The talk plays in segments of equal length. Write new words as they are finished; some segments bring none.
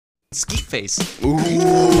Skeet Face. Ooh.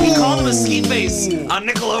 We called him a Skeet Face on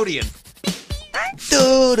Nickelodeon.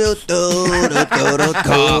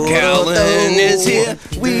 Carl Callan is here.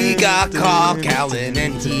 We got Carl Callan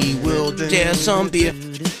and he will share some beer.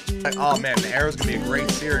 Oh man, the Arrow's gonna be a great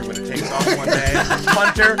series when it takes off one day.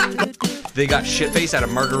 Hunter. They got shit-faced at a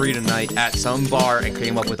margarita night at some bar and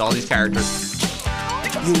came up with all these characters.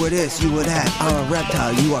 You were this, you were that,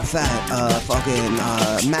 reptile, you are fat,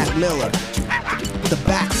 Mac Miller. The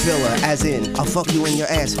back filler, as in, I'll fuck you in your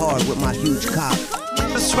ass hard with my huge cock.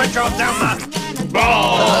 The switch off down my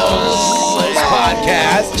Balls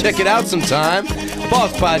Podcast. Check it out sometime.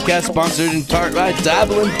 Balls Podcast sponsored in part by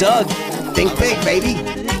Dabble and Doug. Think big, baby.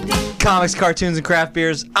 Comics, cartoons, and craft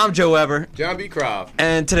beers. I'm Joe Weber. John B. Croft.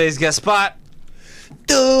 And today's guest spot.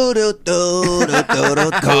 Carl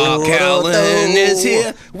Callan is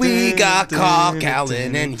here. We got Carl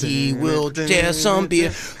Callan and he will share some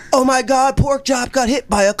beer. Oh my God, pork chop got hit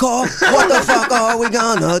by a car. What the fuck are we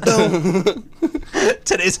gonna do?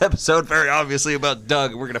 Today's episode, very obviously about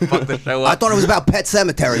Doug. We're gonna fuck the show up. I thought it was about Pet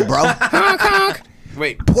Cemetery, bro.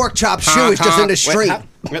 Wait. Pork chop shoe is just in the street.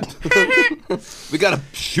 We gotta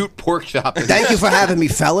shoot pork chop. Thank you for having me,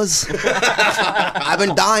 fellas. I've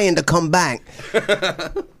been dying to come back.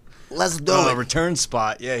 Let's do it. Return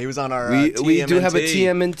spot. Yeah, he was on our We do have a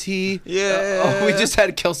TMNT. Yeah. We just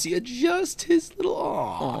had Kelsey adjust his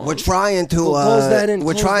little. We're trying to Close that in,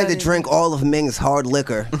 we're close trying that to in. drink all of Ming's hard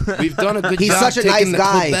liquor. We've done a good He's job. such a nice taking the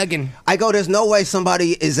guy. Quebecan. I go, there's no way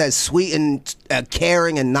somebody is as sweet and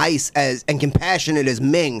caring and nice as and compassionate as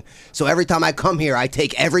Ming. So every time I come here, I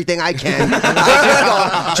take everything I can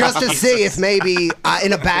just to see if maybe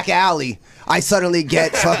in a back alley I suddenly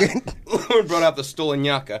get fucking. Brought out the stolen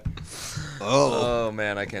yaka. Oh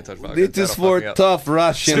man, I can't touch vodka. This is That'll fuck me for up. tough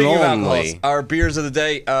Russian Speaking of only. alcohols, our beers of the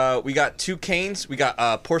day, we got two canes. We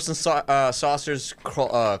got porcelain saucers,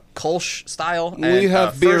 Kolsch style. We and,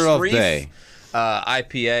 have beer First of Reef, day.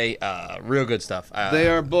 IPA, real good stuff. They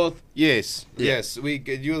are both yes.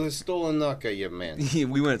 You stolen naka, you man.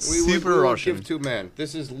 we went We super will Russian. give to man.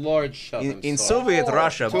 This is large shot. In Soviet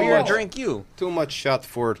Russia, Too beer much. drink you. Too much shot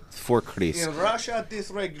for Chris. In Russia, this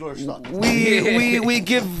regular shot. We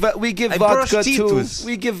give I vodka brush to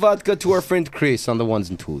Titus. our friend Chris on the ones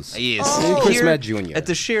and twos. Yes. And Chris Here Matt Jr. at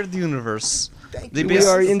the shared universe. The We best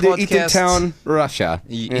are in the podcast- Eatontown, Russia.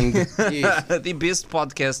 And the best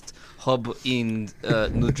podcast hub in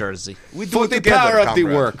New Jersey. we do it the together, power of the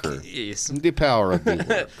comrade. worker. Yes. The power of the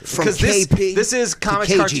worker. From Because KP this is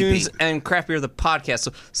Comics, KGB. Cartoons, and Craft Beer, the podcast.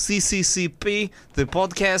 So CCCP, the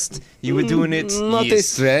podcast, you were doing it. Not a yes.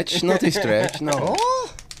 stretch. Not a stretch. No.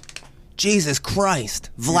 Jesus Christ,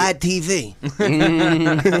 Vlad TV.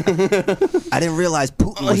 I didn't realize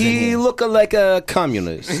Putin was in He here. look like a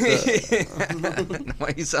communist.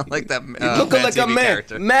 Why you sound like that? Look Mad like a TV man.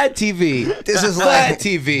 character. Mad TV. This is Mad like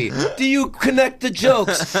TV. Do you connect the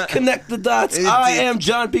jokes? Connect the dots. I am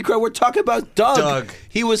John B. Crow. We're talking about Doug. Doug.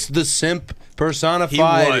 He was the simp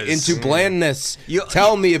personified He was. into blandness. You-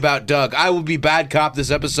 Tell me about Doug. I will be bad cop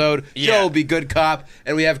this episode. Yeah. Joe will be good cop.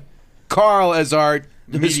 And we have Carl as our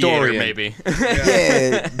Mediator, historian. maybe.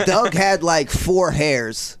 yeah, Doug had like 4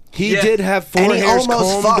 hairs. He Yeah. did have 4 And he hairs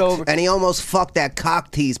almost combed fucked over. and he almost fucked that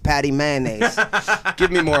cock tease Patty Mayonnaise.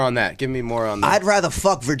 Give me more on that. Give me more on that. I'd rather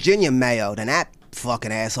fuck Virginia Mayo than that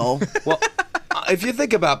fucking asshole. Well, if you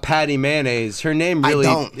think about Patty Mayonnaise, her name I really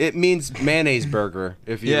don't. it means mayonnaise burger.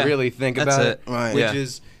 If you Yeah, really think that's about it. Right. which Yeah.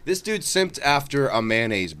 is this dude simped after a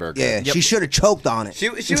mayonnaise burger. Yeah, she should have choked on it. She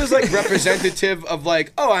was like representative of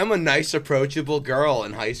like, oh, I'm a nice, approachable girl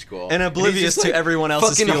in high school, And oblivious he's just, to like, everyone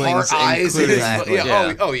else's fucking feelings, heart eyes. including- Exactly.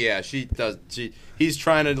 Yeah. Oh yeah. She does. He's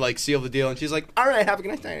trying to like seal the deal, and she's like, all right, have a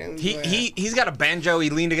good night. He's got a banjo. He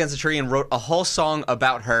leaned against a tree and wrote a whole song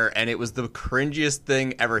about her, and it was the cringiest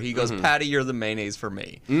thing ever. He goes, "Patty, you're the mayonnaise for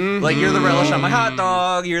me. Like you're the relish on my hot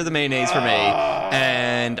dog. You're the mayonnaise for me."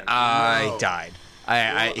 And I died.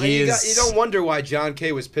 You don't wonder why John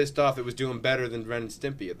K. was pissed off. It was doing better than Ren and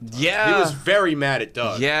Stimpy at the time. Yeah. He was very mad at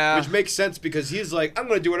Doug. Yeah. Which makes sense because he's like, I'm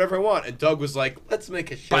going to do whatever I want. And Doug was like, let's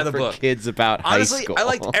make a show By the for book. kids about Honestly, high school. I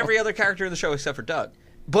liked every other character in the show except for Doug.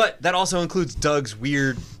 But that also includes Doug's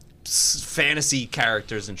weird fantasy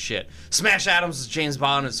characters and shit. Smash Adams as James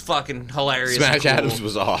Bond is fucking hilarious. and Smash cool. Adams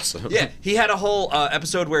was awesome. Yeah, he had a whole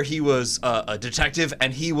episode where he was a detective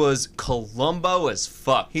and he was Columbo as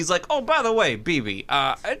fuck. He's like, oh, by the way, BB,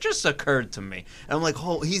 it just occurred to me. And I'm like,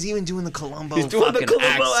 oh, he's even doing the Columbo He's doing the fucking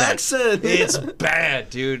Columbo accent. It's bad,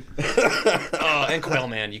 dude. And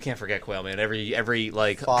Quailman, you can't forget Quailman. Every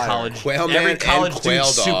like Fire. college, Quailman every and college Quail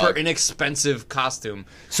dude's Dog. super inexpensive costume.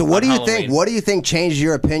 So what on do you Halloween. think? What do you think changed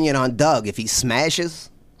your opinion on Doug? If he smashes,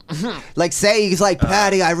 Like, say he's like,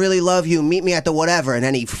 Patty, I really love you. Meet me at the whatever, and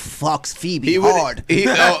then he fucks Phoebe hard.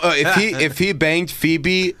 If he banged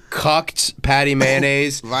Phoebe, cucked Patty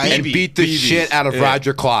Mayonnaise, Right. and beat the shit out of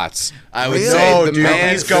Roger Klotz, I would Really? say No, the dude, man,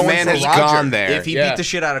 he's going the man for has Roger. gone there. If he beat the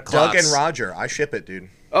shit out of Doug Klotz. and Roger, I ship it, dude.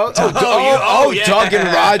 Doug and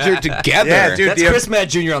Roger together. Yeah, dude. That's Chris Matt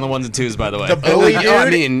Jr. on the ones and twos, by the way. The bully dude, I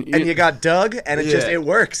mean, and you got Doug, and it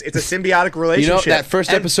works. It's a symbiotic relationship. You know that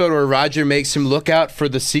first episode where Roger makes him look out for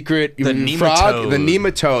the secret frog, the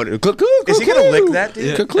nematode. Is he gonna lick that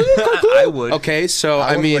dude? I would. Okay, so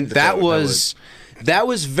I I would mean lick the that toad,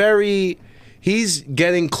 was very. He's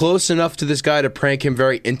getting close enough to this guy to prank him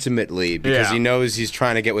very intimately because Yeah. he knows he's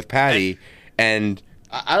trying to get with Patty, and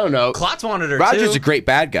I don't know. Klotz wanted her Roger's too. a great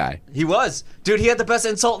bad guy. He was. Dude, he had the best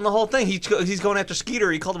insult in the whole thing. He's going after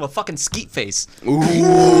Skeeter. He called him a fucking skeet face. Ooh.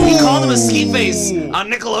 He called him a skeet face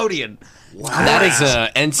on Nickelodeon. That is a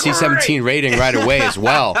NC-17 rating right away as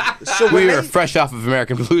well. So we are fresh off of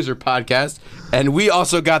American Loser podcast, and we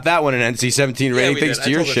also got that one an NC-17 rating we thanks did. to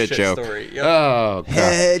I your told a shit shit joke. story. Yep. Oh, God.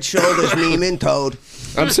 Head, shoulders, meme, and toad.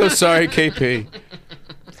 I'm so sorry, KP.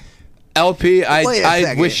 LP, Wait a I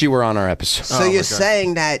second. wish you were on our episode. So you're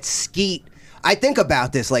saying that Skeet? I think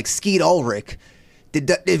about this like Skeet Ulrich.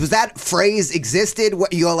 Was that phrase existed?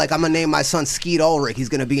 What you go like? I'm gonna name my son Skeet Ulrich. He's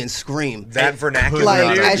gonna be in Scream. That vernacular,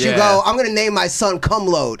 Like dude. as you go, I'm gonna name my son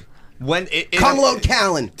Cumload. When it Cumload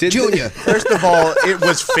Callan Jr. First of all, it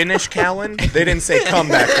was Finnish Callan. They didn't say come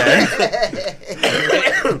back then.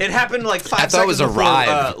 It happened like 5 I thought it seconds was a before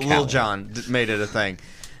ride, Lil Callan. Jon made it a thing.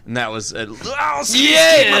 And that was Yeah.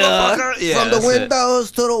 yeah, From the that's it.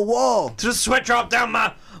 windows to the wall. To the sweat drop down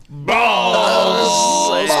my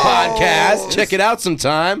balls. Podcast. Check it out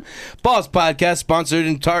sometime. Balls Podcast sponsored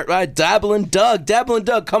in part by Dabble and Doug. Dabble and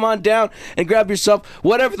Doug, come on down and grab yourself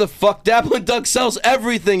whatever the fuck. Dabble and Doug sells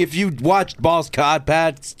everything. If you watched Balls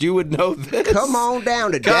Podcast, you would know this. Come on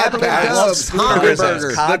down to Cod Dabble and Pass. Doug's Hamburgers.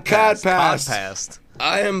 Hamburgers. The Cod Pass. Podcast.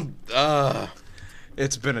 I am.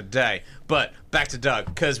 It's been a day. But back to Doug,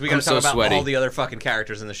 because we got to I'm talk so about sweaty. all the other fucking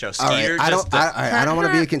characters in the show. All right, Skeeter I just don't want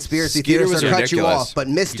to be a conspiracy Skeeter theorist was or cut you ridiculous. off, but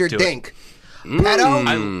Mr. do it. Dink, pedo?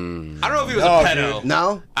 I don't know if he was Oh, a pedo. dude.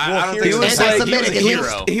 No. I don't He think was so. like- He was a he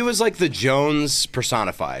hero. He was like the Jones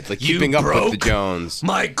personified, like You keeping up with broke the Jones.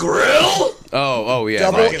 My grill. Oh yeah.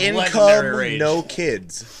 Double right. Legendary income, rage. no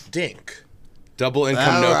kids. Dink. Double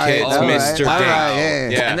income, no All right, kids, all right, Mr. Dink. all right, yeah.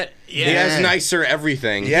 Yeah. And then- He has Yeah. nicer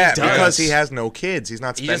everything. Yeah, does. because he has no kids. He's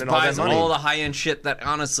not He just spending all that buys money. all the high-end shit that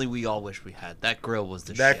honestly we all wish we had. That grill was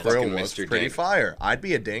the That shit. grill Fucking was Mr. pretty Dink. fire. I'd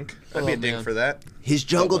be a dink. I'd be a dink man. for that. His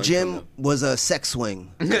jungle gym was a sex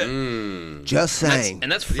swing. Just saying.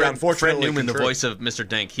 And that's Yeah, Fred unfortunately Newman, the true. voice of Mr.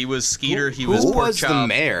 Dink. He was Skeeter. He was Who Pork was the Chop.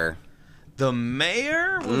 mayor? The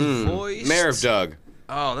mayor was voiced. Mayor of Doug.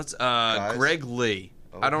 Oh, that's Greg Lee.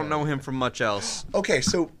 I don't know him from much else. Okay,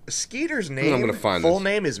 so Skeeter's name, gonna find full this.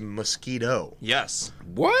 name is Mosquito. Yes.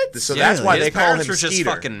 What? So that's why His they call parents him were just Skeeter.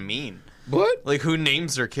 fucking mean. What? Like, who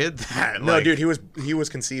names their kid that? No, Like, dude, he was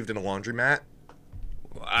conceived in a laundromat.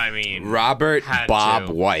 I mean, Robert Had Bob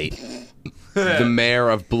to. White, the mayor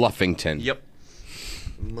of Bluffington. Yep.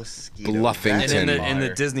 Mosquito. Bluffington. And That's in the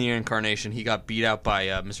fire. Disney incarnation, he got beat out by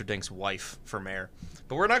Mr. Dink's wife for mayor.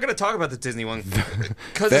 But we're not going to talk about the Disney one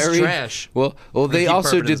because it's trash. Well, they keep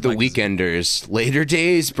also burping did his the mic. Weekenders. Later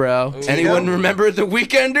days, bro. Anyone go. remember the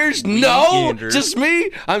Weekenders? No, Weekenders. just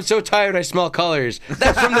me. I'm so tired. I smell colors.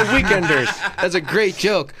 That's from the Weekenders. That's a great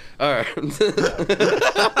joke. All right.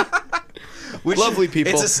 Which Lovely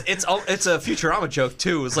people. It's a Futurama joke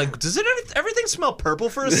too. It's like, does everything smell purple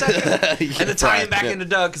for a second? And to tie him back into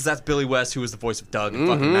Doug, because that's Billy West, who was the voice of Doug in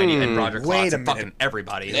fucking 90, and Roger Wait Klotz a and fucking minute.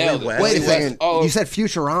 everybody. Nailed it. West. Wait a West. second. Oh. You said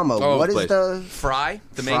Futurama. Oh, What is please. the? Fry,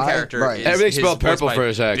 the main Fry? character, Right. is Everything his spelled voiced purple by for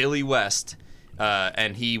a sec. Billy West.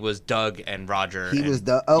 And he was Doug and Roger. He and- was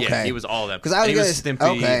the okay. Yeah, he was all of them. Because I And was he was gonna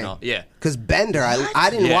Stimpy okay. and all. Yeah. Because Bender, I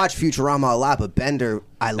didn't Yeah. watch Futurama a lot, but Bender,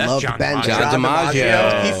 I That's loved John Bender. DiMaggio. John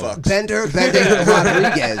DiMaggio. He fucks. Bender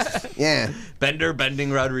Rodriguez. Yeah. Bender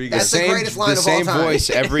Bending Rodriguez. That's the greatest line the of all same time.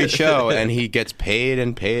 voice every show, and he gets paid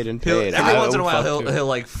and paid and paid. Every I once in a don't while, fuck he'll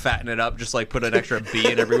like fatten it up, just like put an extra B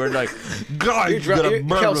in every word, like, God,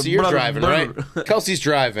 Kelsey, you're driving, right? Kelsey's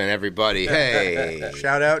driving, everybody. Hey.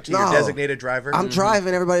 Shout out to your No. designated driver. I'm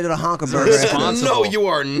driving everybody to the Honker Burger. Responsible. No, you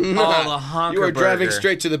are not. the honker you are driving burger.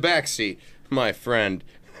 straight to the back seat, my friend.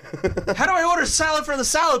 How do I order salad from the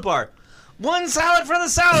salad bar? One salad from the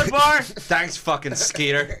salad bar. Thanks, fucking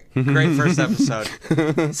Skeeter. Great first episode.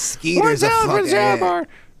 Skeeter's a fucking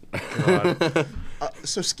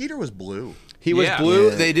So Skeeter was blue. He was Yeah. blue.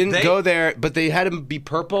 Yeah. They didn't They- go there, but they had him be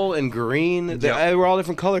purple and green. They Yep. were all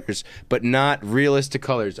different colors, but not realistic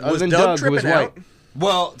colors. Other Was than Doug Doug, who was tripping white. out?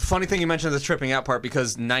 Well, the funny thing you mentioned the tripping out part,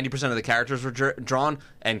 because 90% of the characters were drawn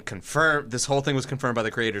and confirmed. This whole thing was confirmed by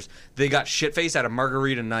the creators. They got shit-faced at a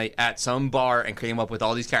margarita night at some bar and came up with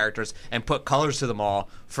all these characters and put colors to them all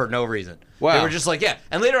for no reason. Wow. They were just like, yeah.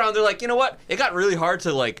 And later on, they're like, you know what? It got really hard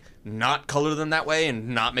to like not color them that way and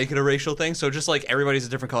not make it a racial thing. So just like everybody's a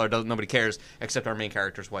different color, nobody cares except our main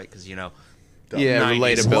character's white, because Yeah, 90s.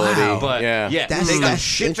 relatability. Wow. But yeah. they got that's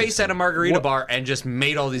shit-faced at a margarita bar and just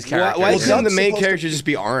made all these characters. Why couldn't the Doug's main supposed character just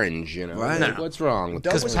be orange? Right. Like, No. what's wrong with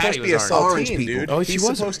Doug this? was Patty supposed to be a was orange. saltine, Orange dude. people. Oh, she He's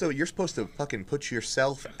wasn't. supposed to. You're supposed to fucking put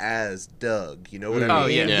yourself as Doug. You know what I Oh,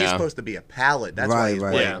 mean? yeah. He's Yeah. supposed to be a palette. That's why Right, he's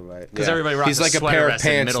right. white. Yeah, because everybody rocks He's like a sweater pair of vests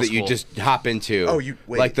in pants middle that you school. just hop into. Oh, you-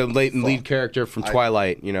 wait. like the lead Fuck. character from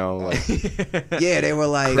Twilight. Like, Yeah, they were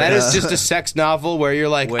like that is just a sex novel where you're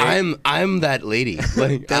like, Wait. I'm that lady.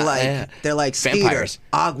 Like, they're like Skeeter, Vampires.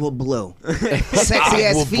 agua blue, sexy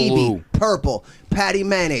ass Agua Phoebe, blue. purple, Patty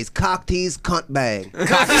mayonnaise, cock tease, cunt bag. Not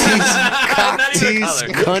even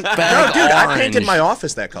cocktease, color. cunt bag, Dude, I orange. painted my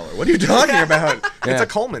office that color. What are you talking about? It's Yeah. a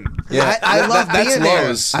Coleman. Yeah. I love That's being there.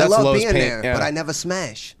 Lowe's. I That's love Lowe's being paint, there, yeah. but I never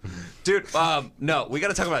smash. Dude, no, we got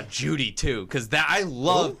to talk about Judy too, because that I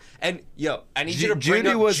love. And I need you to bring Judy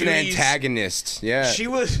up was an Judy's- antagonist. Yeah, She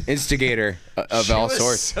was instigator of she all was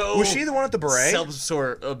sorts. So Was she the one with the beret?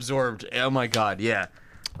 Self-absorbed. Oh my god, yeah.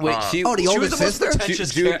 Wait, she, Oh, the She older was the most sister? pretentious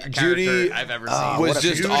Judy character I've ever seen. was what a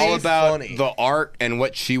just Judy all about funny. the art and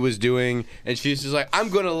what she was doing, and she's just like, I'm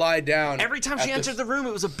gonna lie down. Every time she at entered the room,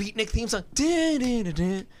 it was a beatnik theme song. This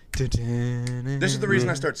This is the reason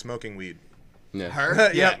I started smoking weed. Yeah.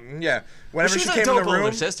 her. Yeah. Well, Whenever she she was came a in dope the room,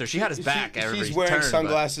 older sister. She had his back. Every She's wearing turn, but-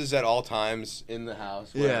 sunglasses at all times in the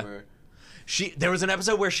house. Whatever. There was an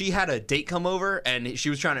episode where she had a date come over and she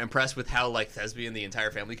was trying to impress with how like thespian the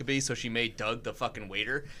entire family could be, so she made Doug the fucking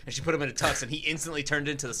waiter and she put him in a tux and he instantly turned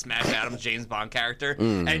into the Smash Adams James Bond character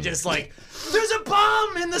and just like, there's a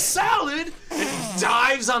bomb in the salad, and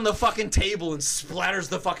dives on the fucking table and splatters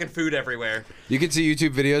the fucking food everywhere. You can see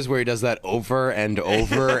YouTube videos where he does that over and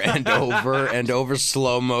over and over and over,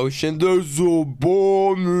 slow motion. There's a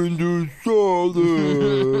bomb in the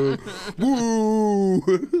salad.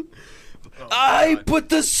 Woo. I put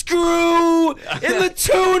the screw in the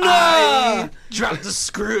tuna. I dropped the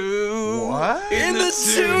screw What? in the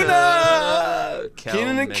tuna. Kel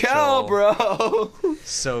Keenan and Mitchell. Kel, bro.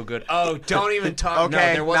 So good. Oh, don't even talk. No,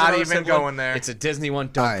 Okay, there was not another even simple one. going there. It's a Disney one.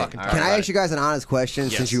 Don't All right. fucking talk Can I about ask you guys an honest question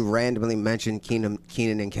Yes. since you randomly mentioned Keenan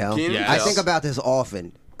and Kel? Keenan and I Kel. think about this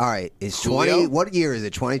often. All right, is Julio? what year is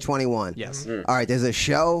it? 2021. Yes. All right, there's a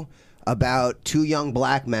show about two young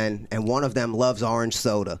black men and one of them loves orange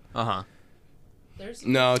soda. Uh-huh.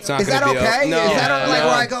 No, it's not Is gonna that be okay? No, Is that like no.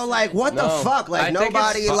 where I go like, what the fuck? Like I think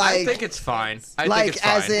nobody it's fi- like I think it's fine. I like think it's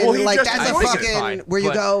fine. as in Well, he like just that's a enjoys it. fucking Fine, where you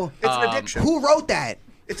but- go. It's an addiction. Who wrote that?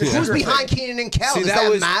 It's a Who's sugar behind thing. Keenan and Kel? See, Does that that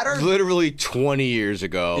was matter? literally 20 years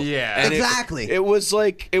ago. Yeah. And Exactly. It was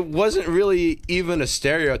like, it wasn't really even a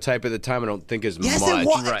stereotype at the time, I don't think, as Yes, much. it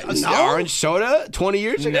was. Right. The No. Orange soda 20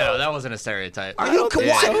 years ago? No, that wasn't a stereotype. Are you? think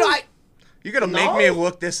Why so. did I? You're gonna make me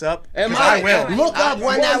look this up? Am 'Cause I? I will. Look up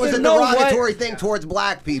when that was a no way. derogatory thing towards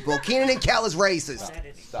black people. Keenan and Kel is racist.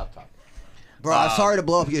 Stop talking. Bro, I'm sorry to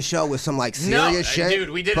blow up your show with some like serious No, shit. dude,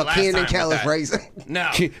 we did it but last Keenan time and Kel with is that. racist. No.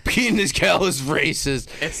 Keenan and Kel is racist.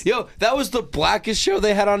 It's- Yo, that was the blackest show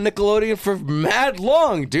they had on Nickelodeon for mad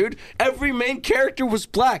long, dude. Every main character was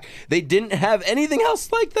black. They didn't have anything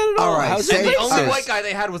else like that at all. All right, How's say- that The only racist? white guy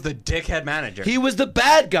they had was the dickhead manager. He was the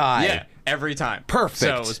bad guy. yeah, every time. Perfect.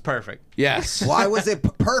 So it was perfect. Yes. Why was it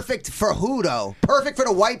perfect for who though? Perfect for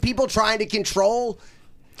the white people trying to control.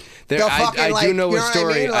 There, The I fucking, like, do know you a know what I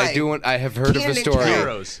story. mean? Like, I have heard of Keenan a and story Kel.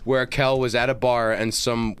 Heroes. where Kel was at a bar and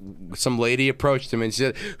some lady approached him and she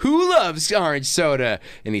said, "Who loves orange soda?"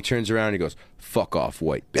 And he turns around and he goes, "Fuck off,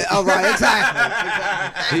 white bitch." Oh, right,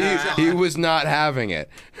 exactly. He was not having it.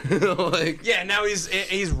 Like, Yeah, now he's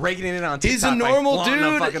raking it in on TikTok. he's a by normal flaunting a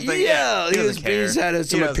dude. fucking thing. Yeah, he doesn't care. he's had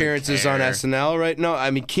some He doesn't appearances on care. SNL, right? No, I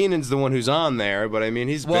mean Keenan's the one who's on there, but I mean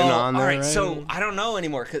he's Well, been on there. all right, right? so I don't know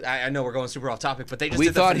anymore because I know we're going super off topic, but they just we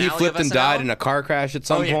did the thought he finale flipped of and SNL. died in a car crash at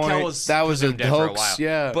some Oh yeah, point. Kel was that was a presumed dead for a hoax. while.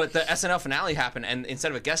 Yeah, But the SNL finale happened, and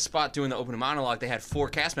instead of a guest spot doing the opening monologue, they had 4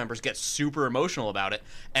 cast members get super emotional about it,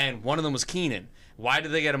 and one of them was Keenan. Why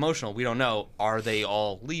did they get emotional? We don't know. Are they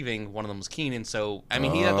all leaving? One of them was Keenan. So I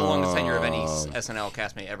mean, he had the longest tenure of any SNL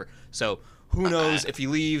castmate ever. So who knows? If he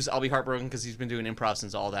leaves, I'll be heartbroken because he's been doing improv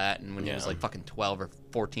since all that, and when he was like fucking 12 or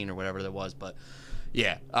 14 or whatever there was. But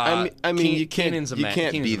yeah, I mean, you can't Keenan's a you man.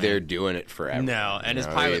 can't Keenan's be a man. there doing it forever. No, and his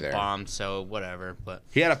No, pilot either. bombed, so whatever. But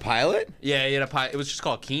He had a pilot. yeah, he had a pilot. It was just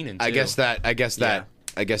called Keenan. I too. guess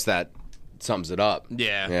that sums it up.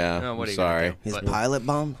 Yeah. Yeah. No, what I'm are you sorry. gonna do? His But- pilot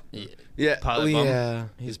bomb. Yeah. Yeah. Pilot bomb. Yeah.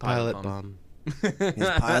 He's pilot pilot bomb. His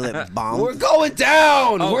pilot bomb. We're going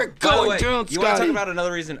down. Oh, We're by the going way, down, You want to Scotty. talk about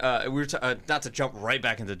another reason? We were not to jump right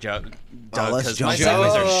back into Doug let's because my jump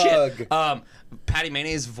segues in. are shit. Doug. Patty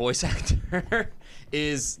Mayonnaise voice actor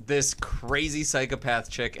is this crazy psychopath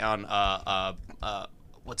chick on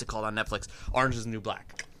what's it called on Netflix? Orange Is the New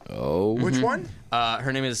Black. Oh. Which one?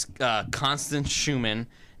 Her name is Constance Schumann.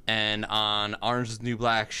 And on Orange Is the New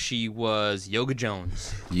Black, she was Yoga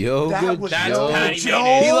Jones. Yoga was That's Jones. Patty Jones.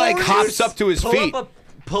 Mayonnaise. He like hops up to his feet.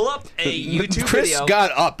 Pull up a YouTube Chris video.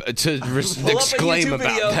 got up to Pull up a exclaim YouTube about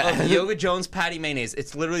video that. of Yoga Jones Patty Mayonnaise.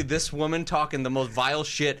 It's literally this woman talking the most vile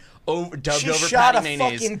shit dubbed She over shot Patty a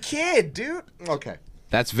Mayonnaise. fucking kid, dude. Okay.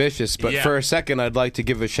 That's vicious, but Yeah. for a second, I'd like to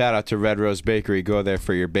give a shout out to Red Rose Bakery. Go there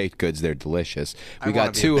for your baked goods; they're delicious. We wanna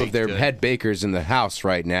got be a 2 of baked their good. head bakers in the house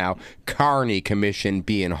right now. Carney Commission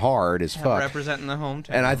being hard as fuck, Representing the hometown.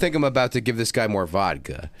 and I think I'm about to give this guy more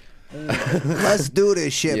vodka. Let's do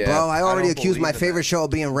this shit, Yeah. bro. I already don't accused my believe in favorite show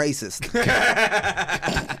of being racist.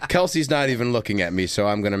 Kelsey's not even looking at me, so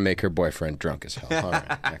I'm gonna make her boyfriend drunk as hell. All right,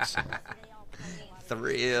 excellent.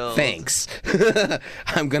 Thrill. Thanks.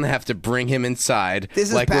 I'm gonna have to bring him inside This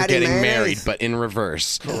is like we're Patty getting Mayonnaise. married, but in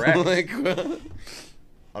reverse. Correct. Like,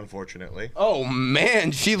 Unfortunately. oh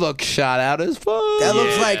man, she looks shot out as fuck. That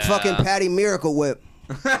looks like fucking Patty Miracle Whip.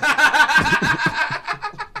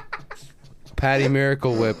 Patty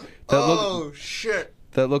Miracle Whip. Shit.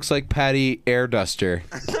 That looks like Patty Air Duster.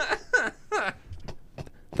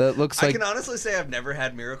 That looks I like can honestly say I've never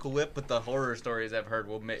had Miracle Whip, but the horror stories I've heard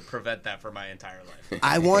will prevent that for my entire life.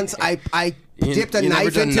 I once I dipped a you never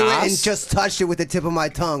knife done into it and Nas? just touched it with the tip of my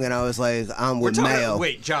tongue, and I was like, I'm with mayo.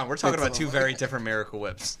 Wait, John, we're talking about 2 very different Miracle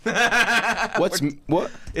Whips. what?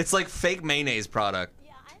 It's like fake mayonnaise product.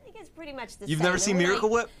 Yeah, I think it's pretty much the same. You've never seen When I- Miracle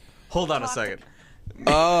Whip? Hold on a second.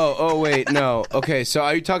 Oh wait, no. Okay, so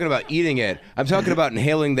are you talking about eating it? I'm talking about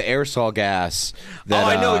inhaling the aerosol gas. That, Oh,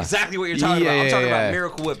 I know exactly what you're talking about. I'm talking yeah. about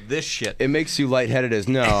Miracle Whip this shit. It makes you lightheaded as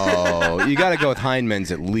no. You got to go with Heinman's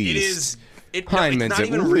at least. It is. No, it's Heinman's not at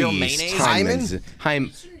even least. real mayonnaise.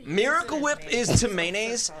 Heinman's. Miracle Whip is to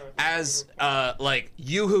mayonnaise as like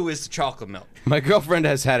Yoo-hoo is to chocolate milk. My girlfriend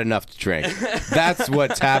has had enough to drink. That's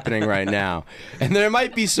what's happening right now. And there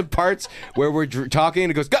might be some parts where we're talking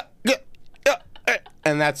and it goes,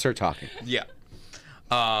 and that's her talking. Yeah.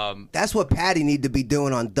 That's what Patty need to be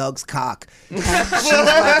doing on Doug's cock. She's fucking,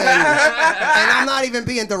 and I'm not even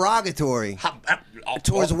being derogatory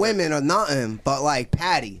towards women or nothing, but like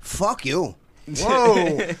Patty, fuck you.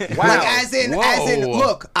 Whoa. Wow. Like as in, Whoa.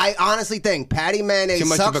 look, I honestly think Patty Too Mayonnaise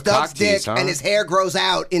much sucks of a Doug's cock tease, dick huh? and his hair grows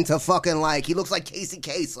out into fucking like, he looks like Casey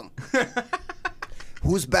Kasem.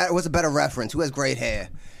 Who's better? What's a better reference? Who has great hair?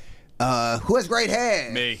 Who has great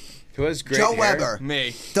hair? Me. Who has great Joe hair? Weber.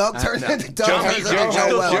 Me. Doug turns into Doug Joe- turns into Joe- Joe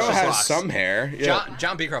Joe- Weber. Joe has locks. some hair. Yeah.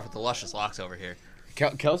 John Beecroft with the luscious locks over here.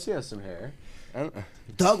 Kelsey has some hair.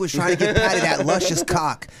 Doug was trying to get Patty that luscious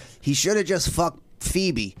cock. He should have just fucked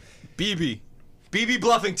Phoebe. BB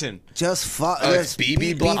Bluffington. Just fuck. it's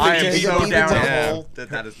BB Bluffington. I am Big so BB down Bluffington. a hole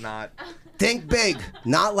that is not. Think big,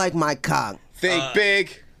 not like my cock. Think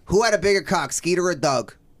big. Who had a bigger cock, Skeeter or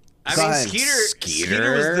Doug? I Go mean, ahead.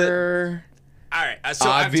 Skeeter was the. All right, so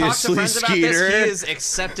I've talked to Obviously, friends about Skeeter. this. He is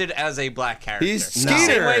accepted as a black character. He's No. Same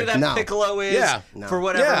Skeeter. way that No. Piccolo is, Yeah. No. for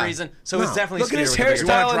whatever Yeah. reason. So No. it's definitely Look at his Skeeter with a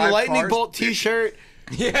bigger hairstyle wanna and the drive lightning cars? bolt T-shirt.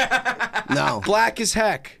 No. Black as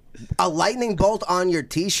heck. A lightning bolt on your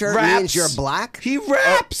T-shirt Raps. means you're black? He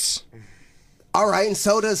raps. All right, and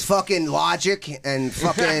so does fucking Logic and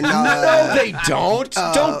fucking... No, they don't.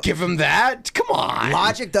 Don't give him that. Come on.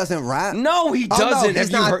 Logic doesn't rap. No, he Oh, doesn't. no, Have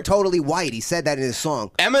he's you not heard- totally white. He said that in his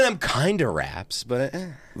song. Eminem kind of raps, but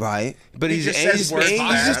Right. he's just says words like that.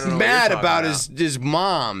 I just don't know what mad you're about talking his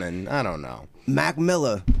mom, and I don't know. Mac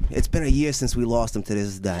Miller. It's been a year since we lost him to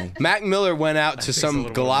this day. Mac Miller went out to it's a some little more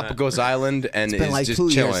than Galapagos island and been is like just 2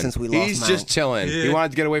 years chilling. since we lost He's Mac. just chilling. He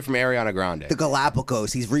wanted to get away from Ariana Grande. The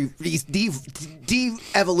Galapagos. He's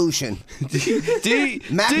de-evolution. D-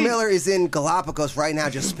 Mac D- Miller is in Galapagos right now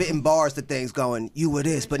just spitting bars to things going, you were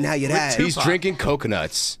this, but now you're that. He's drinking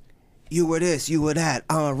coconuts. You were this, you were that.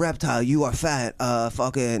 I'm a reptile, you are fat.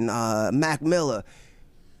 Fucking Mac Miller.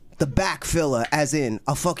 The back filler, as in,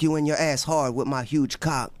 I'll fuck you in your ass hard with my huge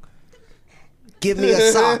cock. Give me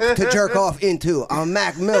a sock to jerk off into. I'm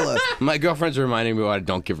Mac Miller. My girlfriend's reminding me why I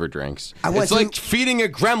don't give her drinks. I went It's like to- feeding a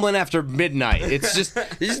gremlin after midnight. It's just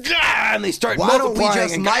and they start Why don't we multiplying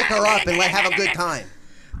just and- mic her up and let have a good time?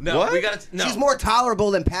 No, What? we got no. She's more tolerable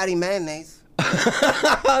than Patty Mayonnaise.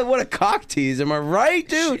 What a cock tease. Am I right,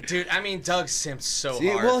 dude? Dude, I mean, Doug simped so See,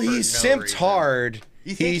 hard. well, for he no simped reason. hard.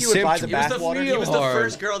 You think He he would buy simped the real bathwater? He was the hard.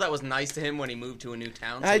 first girl that was nice to him when he moved to a new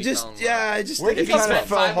town. So I he just fell in love. Where'd think If he he kind spent of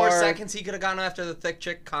 5 more hard. seconds, he could have gone after the thick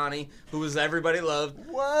chick Connie, who was everybody loved.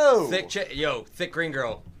 Whoa. Thick chick, thick green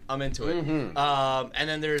girl. I'm into it. Mm-hmm. And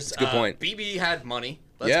then there's good point. BB had money.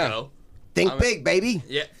 Let's Yeah. go. Think big, baby.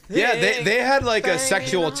 Yeah. Yeah, they had like a Thing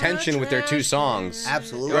sexual on tension with their 2 songs.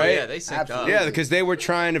 Absolutely. Oh, Right? yeah, they synced up. Absolutely. Yeah, because they were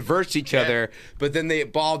trying to verse each other, but then they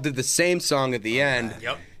all did the same song at the end.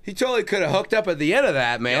 Yep. He totally could have hooked up at the end of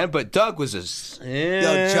that, man, but Doug was a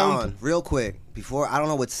Yo, John, real quick, before I don't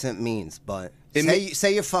know what simp means, but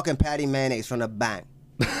say you're fucking Patty Mayonnaise from the bank.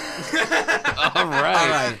 All right. All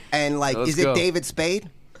right. And like, Let's is it go. David Spade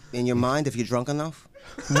in your mind if you're drunk enough?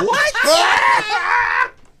 What?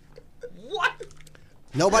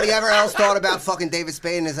 Nobody ever else thought about fucking David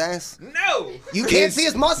Spade in his ass? No. You can't see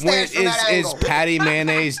his mustache from that Is angle. Patty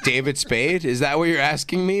Mayonnaise David Spade? Is that what you're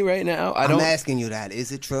asking me right now? I I'm don't. asking you that.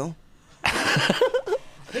 Is it true?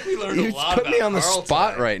 I think we learned You a lot put me about on the Carl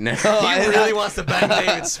spot today. right now. He really wants to bang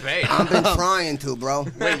David Spade. I've been trying to, bro.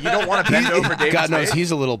 Wait, you don't want to bend over David God knows Spade?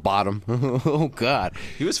 he's a little bottom. Oh God.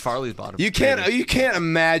 He was Farley's bottom. You can't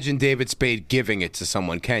imagine David Spade giving it to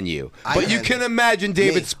someone, can you? I But you can. can imagine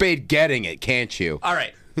David Me. Spade getting it, can't you? All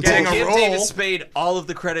right. Getting a Give roll. David Spade all of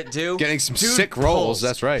the credit due. Getting some Dude sick rolls, pulls.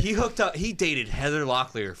 that's right. He hooked up. He dated Heather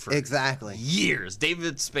Locklear for Exactly. years.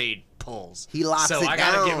 David Spade pulls. He locks so it I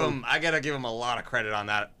gotta give down. him. I gotta give him a lot of credit on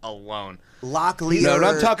that alone. Lock leader. No,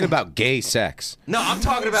 I'm talking about gay sex. No, I'm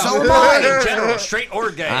talking about So am I. in general, straight or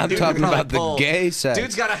gay. I'm Dude talking can probably about the pull. gay sex.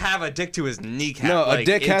 Dude's gotta have a dick to his kneecap. No, a Like,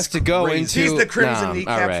 dick has it's to go crazy. into- He's the crimson Nah,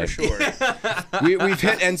 kneecap all right. for sure. We've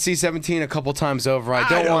hit NC-17 a couple times over. I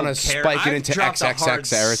don't want to care. spike it I've into dropped a hard XXX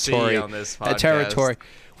C territory. on this podcast. Territory.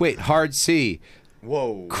 Wait, hard C.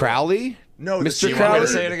 Whoa. Crowley? No, Mr. You want me to Crowley?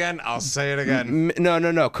 say it again? I'll say it again.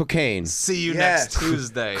 No. Cocaine. See you Yes. next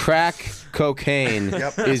Tuesday. Crack cocaine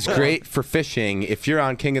Yep. is great for fishing. If you're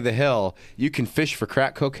on King of the Hill, you can fish for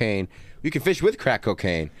crack cocaine. You can fish with crack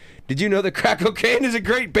cocaine. Did you know that crack cocaine is a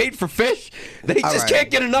great bait for fish? They just right. can't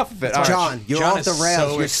get enough of it. All right. John, you're John off the is rails.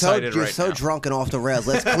 so you're excited you're right so now. drunk and off the rails.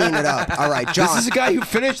 Let's clean it up. All right, John. This is a guy who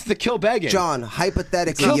finished the Kill Begging. John,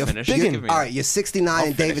 hypothetically, Kill you're, finish. Biggin. Give me all that. right, you're 69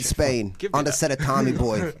 and David Spade Give me on the that. set of Tommy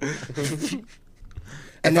Boy.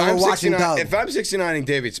 And If then I'm we're watching 69 Doug. If I'm 69ing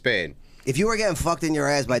David Spade, If you were getting fucked in your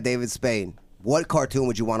ass by David Spade, what cartoon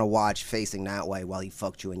would you want to watch facing that way while he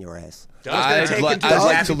fucked you in your ass? Doug's gonna take him to I'd his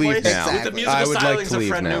like happy to leave place? now. Exactly. The musical I would like stylings to of leave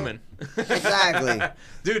Fred now. Newman. Exactly.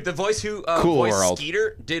 Dude, the voice who Cool voiced world.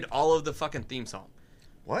 Skeeter did all of the fucking theme song.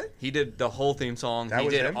 What? He did the whole theme song. That He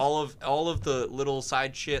was did him? all of the little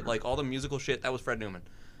side shit, like all the musical shit. That was Fred Newman.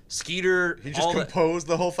 Skeeter. He just all composed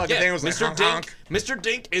the whole fucking Yeah, thing. It was Mr. like, honk, Dink. Mr.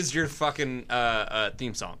 Dink is your fucking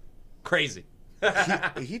theme song. Crazy.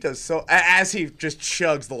 honk. He does so. As he just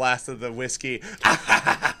chugs the last of the whiskey.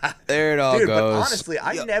 there it all Dude, but goes. honestly,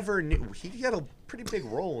 I never knew. He had a pretty big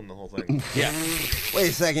role in the whole thing. Yeah. Wait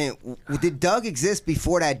a second. Did Doug exist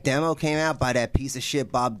before that demo came out by that piece of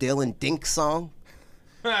shit Bob Dylan Dink song?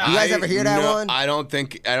 You guys ever hear that one? I don't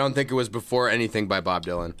think it was before anything by Bob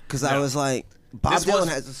Dylan. Because I was like, Bob This Dylan was-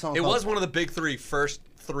 has a song It called... was one of the big first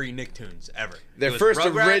three Nicktoons ever. Their It was first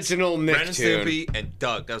Rugrats, original Ren and Nicktoon. Stimpy, and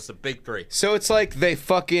Doug. That was the big three. So it's like they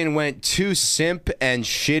fucking went too simp and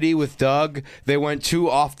shitty with Doug. They went too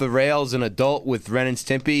off the rails and adult with Ren and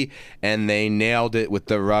Stimpy, and they nailed it with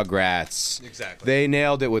the Rugrats. Exactly. They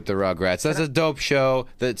nailed it with the Rugrats. That's a dope show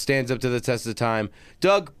that stands up to the test of time.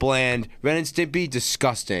 Doug, bland. Ren and Stimpy,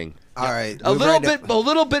 disgusting. All right. A we've little read bit, a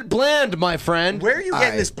little bit bland, my friend. Where are you All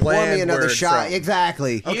getting right, this pour bland me another word shot. from?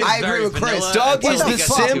 Exactly. He is I agree very with Chris. vanilla. Doug What is the the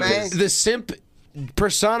fuck, simp. man? The simp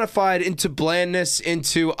personified into blandness,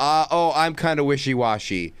 into I'm kind of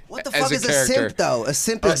wishy-washy. What the as fuck is a character. simp, though? A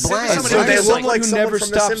simp is simp is bland. somebody So who there's does someone like who someone never from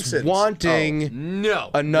The stops Simpsons. wanting No.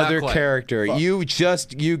 another not quite. character.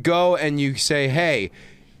 You go and you say, "Hey,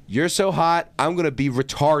 you're so hot, I'm gonna be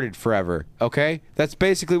retarded forever." Okay, that's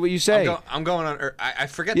basically what you say. I'm going on. I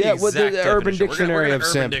forget Yeah, the what exact the Urban definition. Dictionary we're gonna of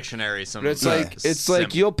Urban simp. Dictionary. Some. But it's Yeah. like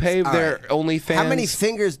simp. you'll pay their All OnlyFans. How many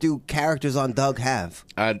fingers do characters on Doug have?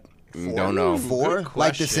 I don't know. 4? Good Like The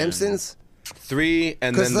question. Simpsons? 3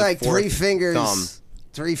 and Because then the like fourth 3 fingers. thumb.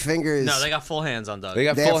 3 fingers. No, they got full hands on Doug. They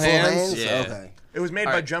got They full have full hands. hands? Yeah. Okay. It was made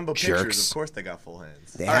All by right. Jumbo Jerks. Pictures. Of course, they got full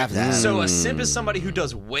hands. They All have right, that. So a simp is somebody who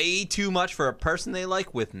does way too much for a person they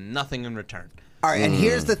like with nothing in return. All right, and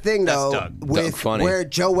here's the thing, That's though, Doug. with Doug funny. where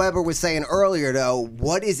Joe Weber was saying earlier, though,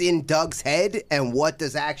 what is in Doug's head and what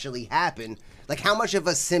does actually happen? Like, how much of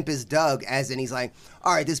a simp is Doug? As in, he's like,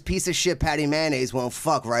 all right, this piece of shit Patty Mayonnaise won't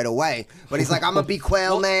fuck right away. But he's like, I'm going to be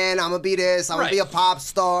Quail Man. I'm going to be this. I'm going to be a pop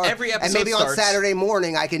star. Every episode and maybe starts, on Saturday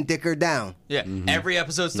morning, I can dick her down. Yeah. Every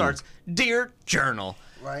episode starts, Dear Journal.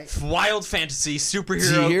 Right. Wild fantasy,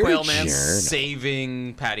 superhero Dear Quail Man Journal.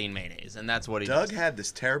 saving Patty and Mayonnaise. And that's what he Doug does. had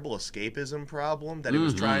this terrible escapism problem that he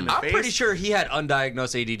was trying to I'm face. pretty sure he had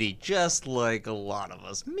undiagnosed ADD, just like a lot of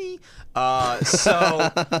us. Me.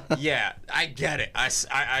 So, yeah, I get it. I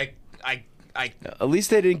At least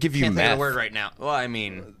they didn't give you can't think of meth. the word right now. Well, I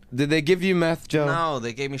mean, Did they give you meth, Joe? no,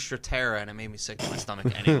 they gave me Stratera, and it made me sick to my stomach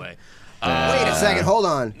anyway. Wait a second. Hold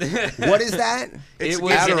on. What is that? It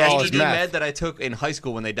was an Adderall is ADD meth. med that I took in high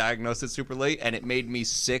school when they diagnosed it super late, and it made me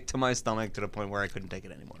sick to my stomach to the point where I couldn't take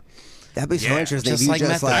it anymore. That'd be so Yeah, interesting. just if you like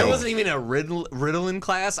just meth. I like, wasn't even a Ritalin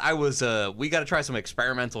class. I was we got to try some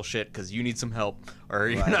experimental shit because you need some help or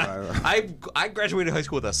you're not. right. I graduated high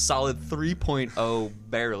school with a solid 3.0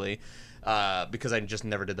 barely. Because I just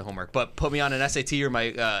never did the homework, but put me on an SAT or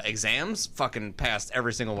my exams, fucking passed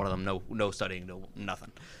every single one of them. No studying, no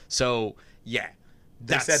nothing. So yeah,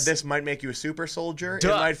 They said this might make you a super soldier. Duh.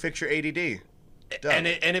 It might fix your ADD. Duh. and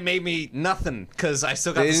it made me nothing because I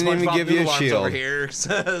still got They the didn't even SpongeBob give you a noodle arms shield. over here.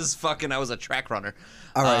 Says fucking I was a track runner.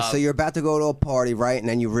 all right, so you're about to go to a party, right? And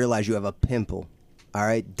then you realize you have a pimple. All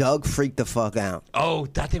right, Doug freaked the fuck out. Oh,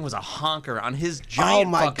 that thing was a honker on his giant.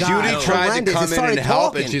 my fucking God. Judy nose. tried to horrendous. come It in started and help,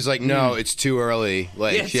 talking. and she's like, "No, it's too early."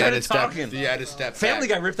 Like Yeah, it she had to started step. talking. She had to step. Family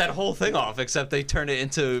back. Guy ripped that whole thing off, except they turned it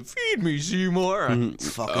into "Feed Me Seymour."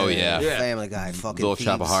 Fucking Oh, yeah. Yeah. Family Guy. Fucking Little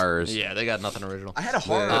Shop of thieves. Horrors. Yeah, they got nothing original. I had a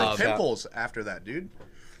horror Yeah. of pimples after that, dude.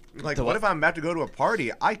 Like, The what what? if I'm about to go to a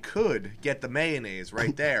party? I could get the mayonnaise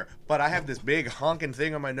right there, but I have this big honking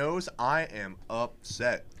thing on my nose. I am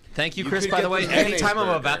upset. Thank you, You Chris. could By get the way, the mayonnaise anytime I'm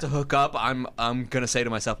burger. about to hook up, I'm gonna say to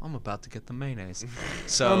myself, I'm about to get the mayonnaise.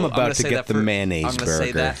 So I'm about gonna to say get that the mayonnaise I'm gonna say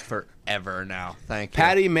burger. that forever now. Thank you.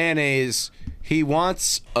 Patty Mayonnaise. He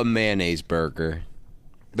wants a mayonnaise burger.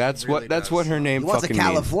 That's Really what. That's does. what her name He wants a fucking means.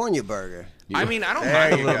 California burger. I mean, I don't There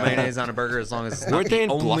mind a you little go. mayonnaise on a burger as long as it's not Weren't they the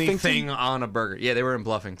in only Bluffington? thing on a burger. Yeah, they were in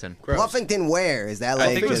Bluffington. Bluffington where? Is that like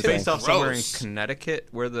I think it was just based like- off somewhere in Gross. Connecticut,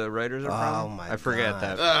 where the writers are Oh, from. my I forget God.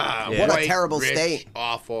 that. Ah, Yeah. What a terrible rich, state.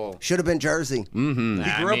 Awful. Should have been Jersey. Nah,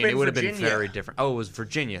 I grew up mean, in it would have been Virginia. very different. Oh, it was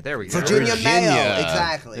Virginia. There we go. Virginia Virginia. Mayo.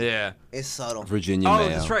 Exactly. Yeah. It's subtle. Virginia Oh, Mayo.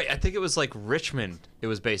 that's right. I think it was like Richmond. It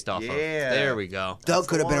was based off of. Yeah. There we go. Doug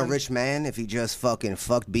could have been a one. rich man if he just fucking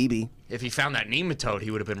fucked BB. If he found that nematode,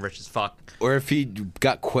 he would have been rich as fuck. Or if he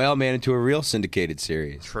got Quail Man into a real syndicated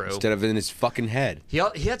series. True. Instead of in his fucking head. He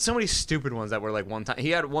had so many stupid ones that were like one time. He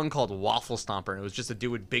had one called Waffle Stomper, and it was just a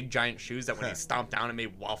dude with big giant shoes that when he stomped down, it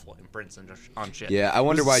made waffle imprints and just on shit. Yeah, I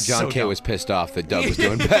wonder It why was John so K dumb. was pissed off that Doug was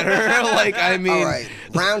doing better. Like, I mean, All right.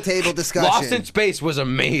 Round table discussion. Lost in Space was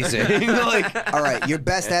amazing. Like, All right. Your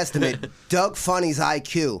best estimate. Doug Funny's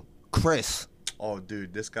IQ. Chris. Oh,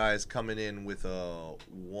 dude, this guy's coming in with a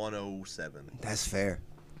 107. That's fair.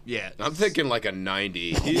 Yeah, I'm thinking like a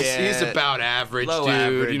 90. Yeah. He's about average, Low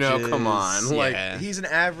dude. You know, come on. averages, Like, yeah. He's an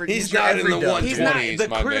average. He's your not in every the Doug. one- He's not. 20s, The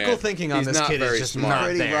my critical man. thinking on He's this not kid very is just smart. not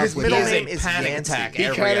Pretty there. rough His with middle that. He has name a is panic Yancey. attack he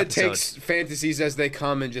every kind of episode. takes fantasies as they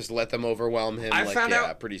come and just let them overwhelm him. I like, found yeah,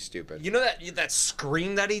 out- pretty stupid. You know that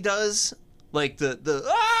scream that he does, like the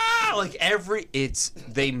like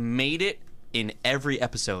they made it in every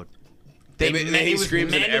episode. He it was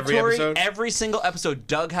screams in every mandatory. episode? Every single episode,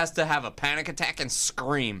 Doug has to have a panic attack and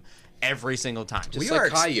scream every single time. We Just like are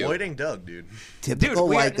Caillou. exploiting Doug, dude. Typical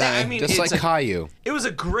we are- white guy. I mean, Just it's like Caillou. It was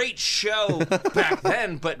a great show back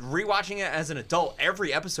then, but rewatching it as an adult,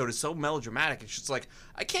 every episode is so melodramatic. It's just like,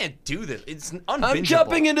 I can't do this. It's unbingeable. I'm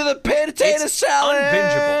jumping into the potato It's salad.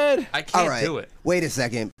 unbingeable. I All can't right. do it. Wait a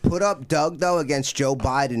second. Put up Doug, though, against Joe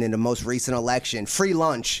Biden in the most recent election. Free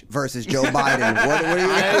lunch versus Joe Biden. What are you...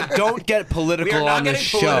 I don't get We are political not on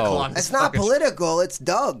this getting political show. on this It's not fucking political. It's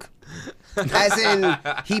Doug. As in,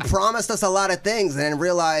 he promised us a lot of things and then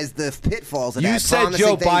realized the pitfalls of You that. said promising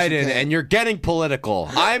Joe things you Biden, can't. and you're getting political.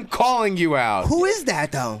 I'm calling you out. Who is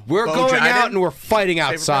that, though? We're Bo going Biden? out and we're fighting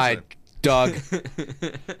Favorite outside, Doug.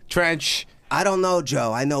 Trench, I don't know,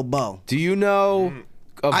 Joe. I know Bo. do you know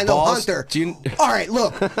of I know balls? Hunter. Do you... All right,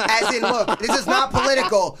 look. As in, look. This is not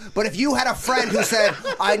political. But if you had a friend who said,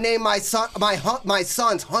 "I named my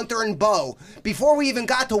sons Hunter and Bo," before we even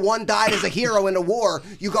got to one died as a hero in the war,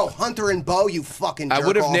 you go Hunter and Bo. You fucking. I jerk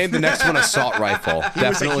would have off. named the next one assault rifle. He was a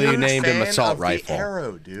Definitely huge named him fan assault of rifle. The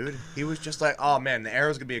Arrow, dude. He was just like, oh man, the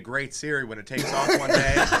Arrow's gonna be a great series when it takes off one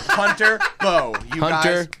day. Hunter, Bo, you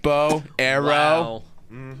Hunter, guys. Bo, Arrow,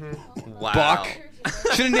 Wow. Buck.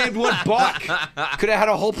 Should have named one Buck. Could have had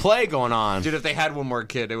a whole play going on. Dude, if they had one more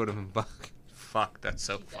kid, it would have been Buck. Fuck, that's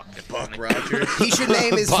so fucking Buck funny. Rogers. He should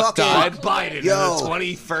name his Buck fucking. died. Biden Yo. in the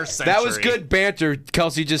 21st century. That was good banter.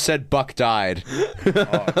 Kelsey just said Buck died. Oh, dude. He had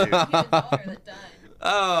a daughter that died.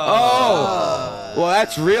 Oh. Well,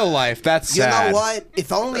 that's real life. That's You sad. know what?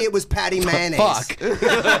 If only it was Patty Mayonnaise. Fuck.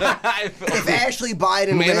 If Ashley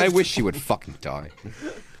Biden Man, I lived, wish she would fucking die.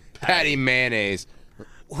 Patty Mayonnaise.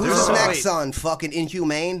 who's his Oh, next wait. son? Fucking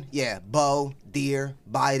Inhumane? Yeah, Bo, Deere,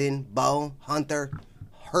 Biden, Bo, Hunter,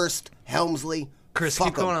 Hearst, Helmsley. Chris, Fuck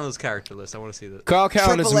keep going 'em. on those character lists. I want to see that. Carl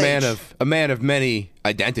Callen is Triple a man H. of many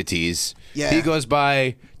identities. Yeah. He goes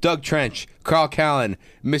by Doug Trench, Carl Callen,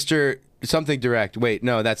 Mr. Something Direct. Wait,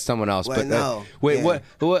 no, that's someone else. Wait, but no. wait, Yeah.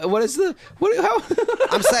 what is the how?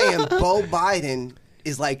 I'm saying Bo Biden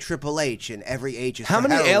is like Triple H, and every H is How for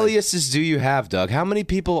many heroin. aliases do you have, Doug? How many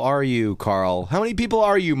people are you, Carl? How many people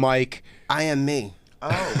are you, Mike? I am me. Oh,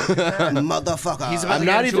 look at that. Motherfucker. He's about I'm to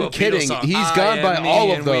not get into even a Beatles kidding. song. He's I gone by am me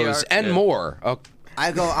all of and we those are- and yeah. more. Oh,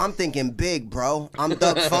 I'm thinking big, bro. I'm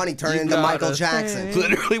Doug Funny turning You into gotta Michael Jackson.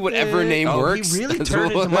 literally whatever name Oh, works. he really That's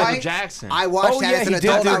turned what- into Michael Right? Jackson. I watched Oh, that yeah, as an he did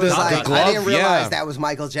adult. do I was the like, glove, I didn't realize yeah. that was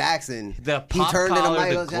Michael Jackson. the he pop turned into collar,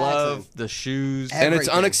 Michael the glove, Jackson. the shoes. And it's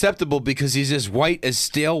Everything. unacceptable because he's as white as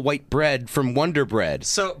stale white bread from Wonder Bread.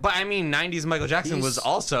 So, but I mean, 90s Michael Jackson was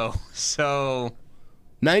also so.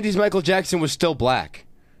 90s Michael Jackson was still black.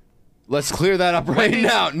 Let's clear that up right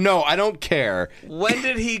now. No, I don't care. When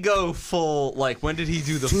did he go full? Like, when did he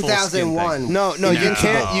do the full skin 2001. thing? No, No. you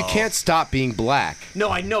can't stop being black. No,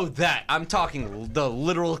 I know that. I'm talking the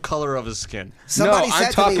literal color of his skin. Somebody no, said I'm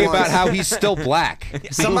to talking me about once, how he's still black.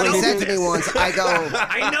 Somebody said to me once, I go,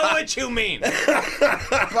 I know what you mean. but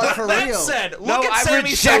for That real. said, look No, at I Sammy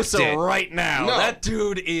reject Sosa it. right now. No. That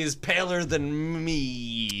dude is paler than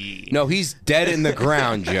me. No, he's dead in the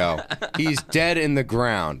ground, Joe. He's dead in the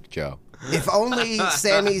ground, Joe. If only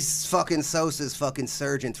Sammy's fucking Sosa's fucking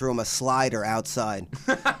surgeon threw him a slider outside.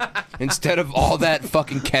 Instead of all that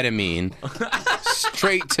fucking ketamine,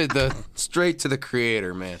 straight to the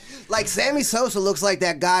creator, man. Like Sammy Sosa looks like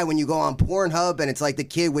that guy when you go on Pornhub and it's like the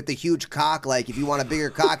kid with the huge cock, like if you want a bigger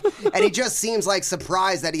cock, and he just seems like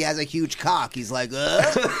surprised that he has a huge cock. He's like,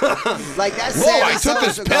 like that's Whoa, Sammy I took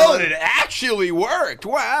this Sosa pill going- and it actually worked.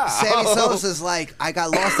 Wow. Sammy Sosa's like, I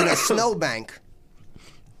got lost in a snowbank.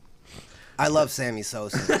 I love Sammy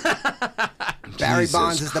Sosa. Barry Jesus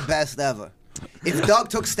Bonds is the best ever. If Doug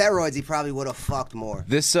took steroids, he probably would have fucked more.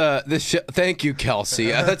 This show, thank you, Kelsey.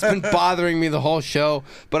 That's been bothering me the whole show,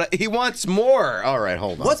 but he wants more. All right,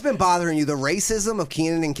 hold on. What's been bothering you? The racism of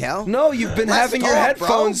Keenan and Kel? No, you've been Let's having your talk, bro.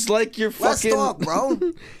 headphones like you're Let's fucking talk, bro.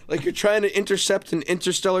 like you're trying to intercept an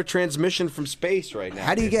interstellar transmission from space right now.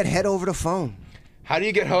 How do you get head over the phone? How do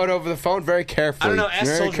you get heard over the phone? Very carefully. I don't know, ask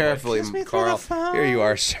Very Soulja Boy. carefully, Kiss me through Carl. the phone. Here you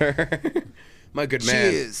are, sir. My good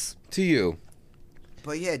man. Cheers. To you.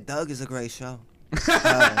 But yeah, Doug is a great show.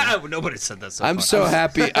 Nobody said that so I'm far. so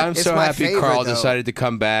happy. I'm It's so my happy favorite, Carl though. decided to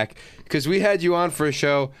come back because we had you on for a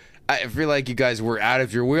show. I feel like you guys were out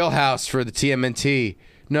of your wheelhouse for the TMNT.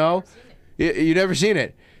 No, you never seen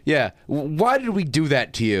it. Yeah. Why did we do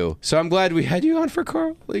that to you? So I'm glad we had you on for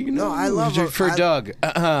Carl. Like, you know, No, I love for I- Doug.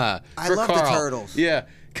 I For love the Carl. Turtles. Yeah.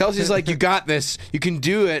 Kelsey's like, you got this. You can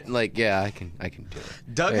do it. Like, yeah, I can do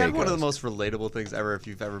it. Doug There had he one of the goes. most relatable things ever. If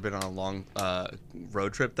you've ever been on a long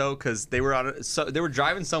road trip, though, because they were they were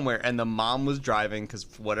driving somewhere, and the mom was driving because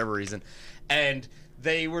for whatever reason, and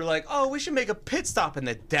they were like, "Oh, we should make a pit stop," and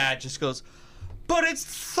the dad just goes, "But it's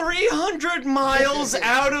 300 miles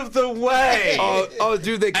out of the way." Oh,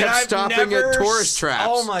 dude, they And kept I've stopping never at tourist traps.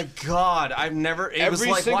 Oh my god, I've never. It was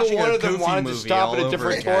Every like single watching one a of them Goofy wanted to movie stop all at a over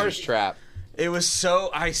different again. tourist trap. It was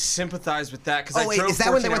so I sympathized with that because Oh I wait, drove is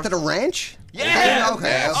that when they went to 14 the ranch? Yeah.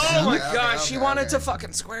 Okay. Oh my gosh, she wanted to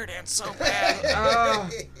fucking square dance so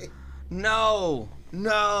bad. No,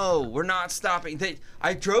 we're not stopping.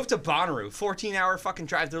 I drove to Bonnaroo, 14-hour fucking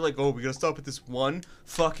drive. They're like, "Oh, we gotta stop at this one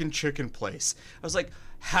fucking chicken place." I was like,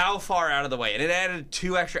 "How far out of the way?" And it added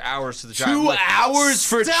 2 extra hours to the drive. 2 I'm like, hours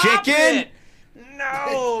for "Stop chicken? it!"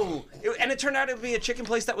 No. And it turned out to be a chicken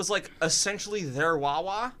place that was like essentially their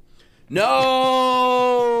Wawa,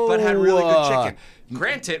 No, but had really good chicken.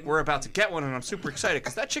 Granted, we're about to get one, and I'm super excited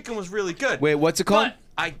because that chicken was really good. Wait, what's it called? But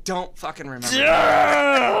I don't fucking remember.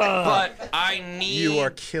 But I need. You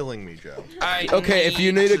are killing me, Joe. Okay, if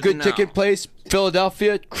you need a good to chicken know. place,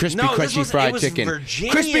 Philadelphia, crispy No, this crunchy was- it fried was chicken.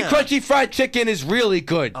 Virginia. Crispy crunchy fried chicken is really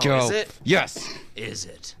good, Joe. is it? Yes. Is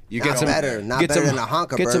it? You Not better. Not get better some, than a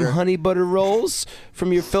honker Get some burger. honey butter rolls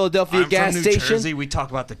from your Philadelphia I'm gas from New station. Jersey. We talk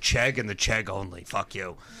about the Chegg and the Chegg only. Fuck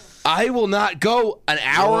you. I will not go an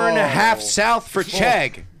hour and a half south for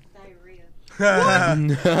Chegg.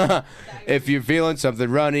 Diarrhea. If you're feeling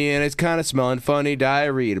something runny and it's kind of smelling funny,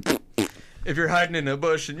 diarrhea. If you're hiding in a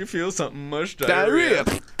bush and you feel something mush, Diarrhea.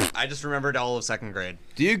 I just remembered all of 2nd grade.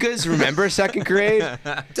 Do you guys remember 2nd grade?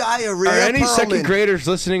 Diarrhea. Are any Perlman. 2nd graders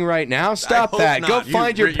listening right now? Stop hope that. not. Go You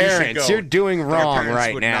find your should go. parents. You're doing Their wrong parents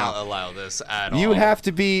right would now. not allow this at all. You have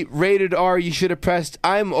to be rated R. You should have pressed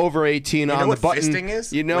I'm over 18 know on the what button. fisting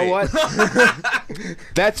is? You know Wait. what?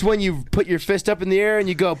 That's when you put your fist up in the air and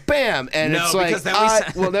you go bam, and No, it's like because then we I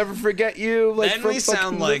sa- will never forget you. Like Then from we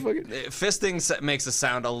sound like fucking- fisting makes us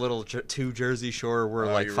sound a little too Jersey Shore.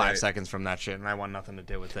 We're like you're 5 right. seconds from that shit, and I want nothing to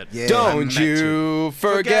do with it. Yeah. I Don't meant you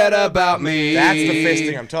forget about me. That's the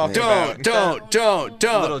fisting I'm talking about. Don't.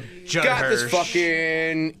 Little Judd Got this Hirsch.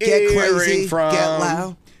 fucking Get earring crazy, from get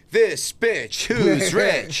loud. this bitch who's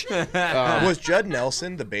rich. Was Judd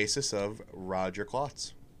Nelson the basis of Roger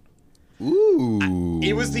Klotz? Ooh.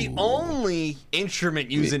 It was the only instrument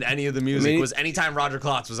used in any of the music. mean- Was anytime Roger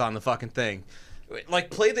Klotz was on the fucking thing. Like,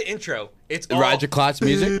 play the intro. It's all Roger Klotz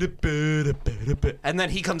music? and then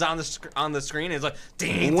he comes on the screen and it's like,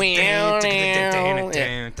 and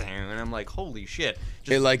I'm like, holy shit!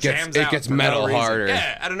 Just It, like, gets- jams it out gets for no metal reason. harder.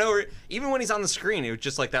 Yeah, I don't know. Even when he's on the screen, it was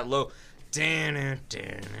just like that low.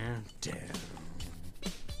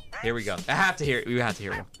 Here we go. I have to hear it. We have to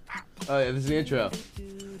hear one. Oh yeah, this is the intro.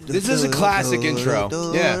 This is a classic intro.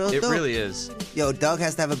 Yeah. It really is. Yo, Doug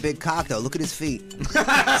has to have a big cock though. Look at his feet. Look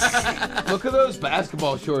at those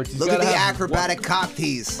basketball shorts. He's Look at gotta the have- acrobatic cock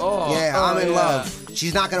tease. Oh, yeah, oh, I'm in yeah. love.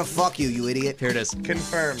 She's not gonna fuck you, you idiot. Here it is.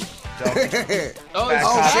 Confirmed. Doug. Oh, Back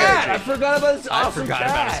oh, cock shit. energy. I forgot about this I awesome forgot cat.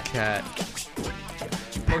 about his cat.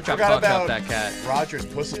 Pork chop Forgot fucked up about that cat. Roger's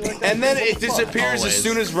pussy like that? And then What it the fuck? disappears Always. as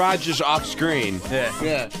soon as Roger's off screen. Yeah.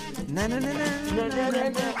 Yeah.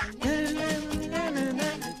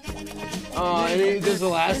 Oh, and he does the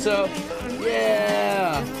lasso.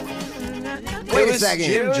 Yeah. Wait It a was- second.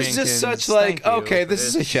 It was Jenkins, just such like, thank you okay, for this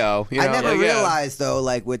is this. a show. You I know? never Like, yeah. realized though,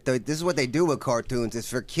 like with this is what they do with cartoons. It's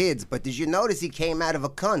for kids. But did you notice he came out of a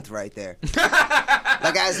cunt right there?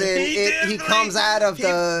 Like as in, he comes out of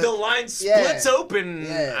the line splits Yeah. open.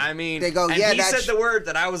 Yeah. I mean, They go, and yeah, he that's- said the word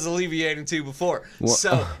that I was alleviating to before.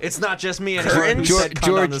 So it's not just me and George- who said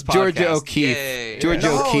cunt on this podcast. Georgia O'Keefe. Yay. Georgia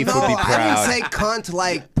No, O'Keefe no, would be I proud. didn't say cunt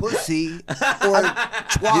like pussy or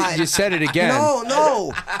twat. You said it again.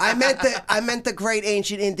 No, I meant the great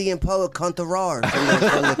ancient Indian poet Kantarar from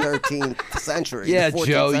the 13th century. Yeah, the 14th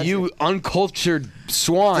Joe, century. you uncultured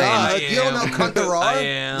swine. Duh. I You don't know am. Kantarar? I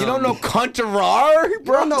am. You don't know Cuntarar, You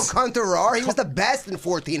bro? don't know Kantarar? He was the best in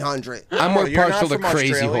 1400. I'm more Oh, you're not partial to from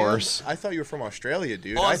Crazy Australia? Horse. I thought you were from Australia,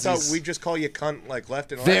 dude. I thought Aussies. we just call you cunt like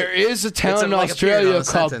left and right. There is a town in like a period Australia on a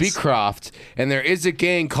called sentence. Beecroft, and there is a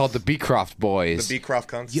gang called the Beecroft Boys. The Beecroft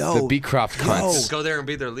cunts. Yo, The Beecroft cunts. Just go there and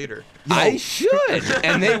be their leader. I should,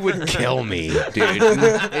 and they would kill me, dude.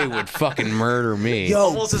 They would fucking murder me. yo,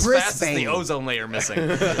 Almost as fast as the Brisbane. ozone layer missing.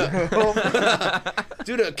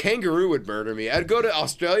 Dude, a kangaroo would murder me. I'd go to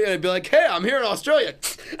Australia and I'd be like, "Hey, I'm here in Australia."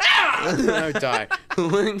 Ah! And I would die.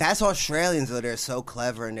 That's Australians though. They're so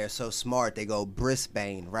clever and they're so smart. They go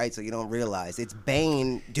Brisbane, right? So you don't realize it's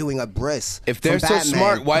Bane doing a bris. If they're from so Batman.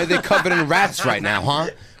 smart, why are they covered in rats right now, huh?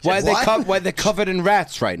 Why are What? why are they covered in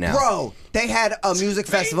rats right now? Bro, they had a music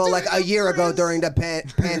festival like a year ago during the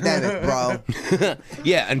pandemic, bro.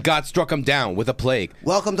 Yeah, and God struck them down with a plague.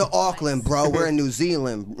 Welcome to Auckland, bro. We're in New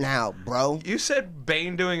Zealand now, bro. You said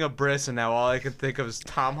Bane doing a bris, and now all I can think of is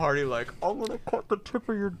Tom Hardy like, I'm gonna cut the tip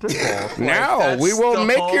of your dick off. Now that's we will the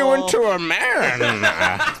make you whole- into a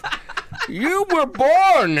man. You were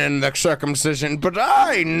born in the circumcision, but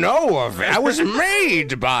I know of it. I was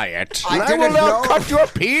made by it. I And didn't will now know. cut your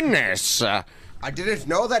penis. I didn't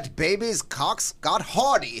know that babies' cocks got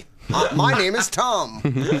hardy. My name is Tom.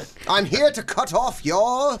 I'm here to cut off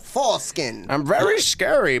your foreskin. I'm very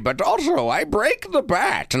scary, but also I break the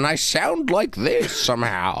bat and I sound like this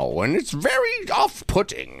somehow, and it's very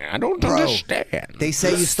off-putting. I don't understand. They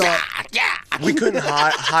say you start. Yeah. We couldn't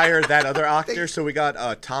hire that other actor, so we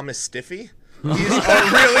got Thomas Stiffy. He's a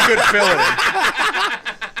really good fill-in.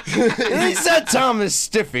 It's a Thomas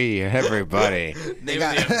Stiffy, everybody. Name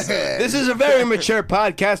of the episode. This is a very mature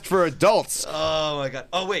podcast for adults. Oh my god.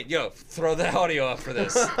 Oh wait, yo, throw the audio up for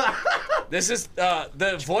this. This is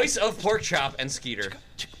the voice of Pork Chop and Skeeter.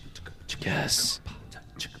 Yes.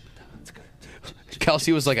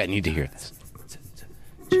 Kelsey was like, I need to hear this.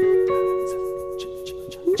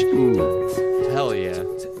 Hell yeah.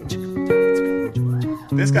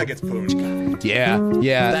 This guy gets pooned. Yeah.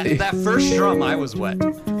 That first drum, I was wet.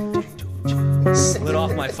 Slid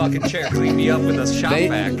off my fucking chair, cleaned me up with a shop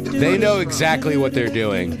vac. They know exactly what they're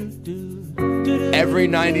doing. Every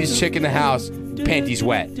 90s chick in the house, panties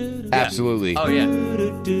wet. Absolutely. Oh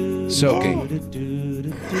yeah. Soaking.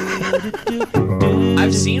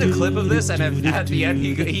 I've seen a clip of this, and at the end,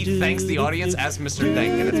 he thanks the audience as Mr.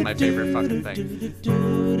 Thank, and it's my favorite fucking thing.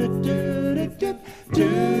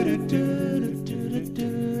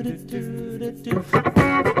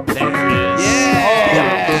 There it is.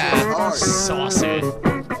 Yeah. Oh, saucy.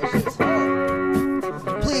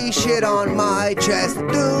 Please shit on my chest.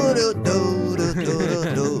 Do, do, do, do,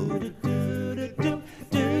 do, do.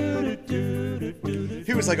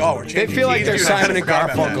 He was like, "Oh, we're They changing." feel like keys, they're dude. I Simon and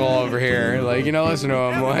forgot about that. Garfunkel over here. Like, you know, listen to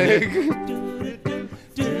them. Like,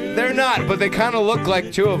 they're not, but they kind of look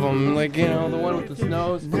like two of them. Like, you know, the one with the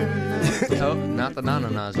snows. Oh, not the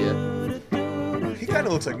na-na-nas yet. He kind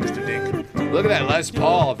of looks like Mr. Dink. Look at that Les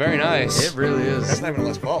Paul. Very nice. It really That's is. not even a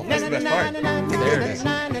Les Paul. That's the best part. There it is.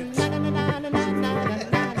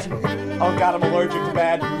 Oh God, I'm allergic to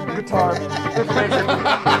bad guitar.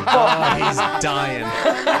 Oh, he's dying.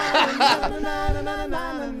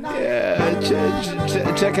 Yeah,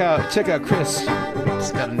 check out Chris.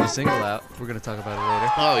 Just got a new single out. We're gonna talk about it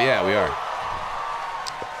later. Oh yeah, we are.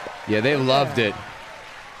 Yeah, they loved it.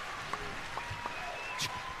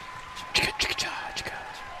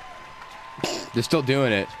 They're still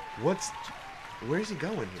doing it. Where's he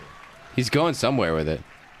going here? He's going somewhere with it.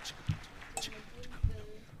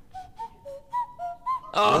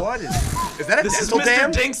 Oh, What is that? A this is dental Mr.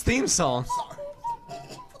 dam? Dink's theme song.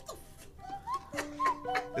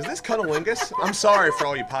 Is this cunnilingus? I'm sorry for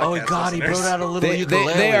all you podcast Oh God, he listeners. brought out a little They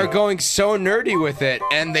ukulele. are going so nerdy with it,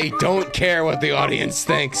 and they don't care what the audience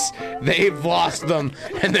thinks. They've lost them,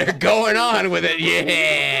 and they're going on with it.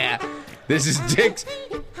 Yeah, this is Dick's.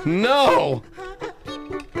 No,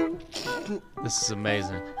 This is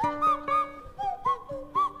amazing.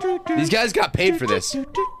 these guys got paid for this.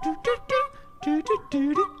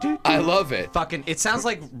 I love it. Fucking, it sounds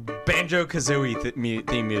like Banjo-Kazooie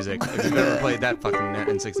theme music. If you've ever played that fucking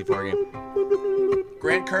N64 game.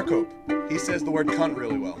 Grant Kirkhope. He says the word cunt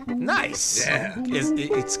really well. Nice. Yeah.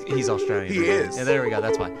 He's Australian. He is. Yeah, there we go.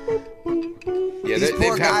 That's why. Yeah, These poor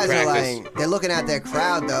they've had guys are practice. like, they're looking at their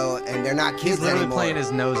crowd though, and they're not He's kids literally anymore. playing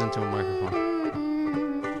his nose into a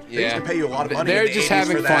microphone. They used to pay you a lot of money They're in the just 80s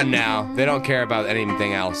having for that. fun now. They don't care about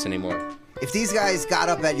anything else anymore. If these guys got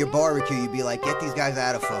up at your barbecue, you'd be like, get these guys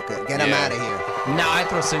out of fucker. Get them Yeah. out of here. Nah, I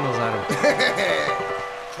throw singles at him.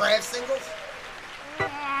 Craft singles?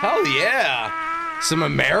 Hell yeah. Some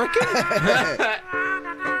American?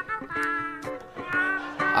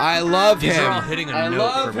 I love These him. are all hitting a I note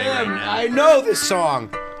love for me him. right now. I know this song.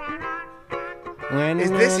 Is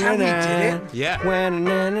this how he did it? Yeah. Dude,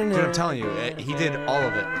 I'm Dude, telling you, he did all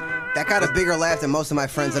of it. That got a bigger laugh than most of my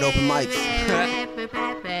friends at open mics.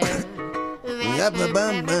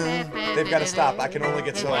 They've got to stop. I can only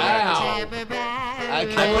get so Wow. I I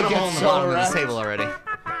can't put a hole in the get bottom of so this table already.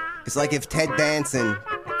 It's like if Ted Danson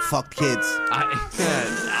fucked kids. I'm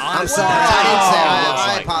I'm sorry, I didn't say I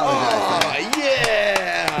like. apologize. Oh,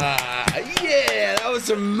 yeah. Yeah, that was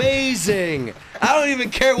amazing. I don't even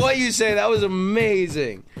care what you say. That was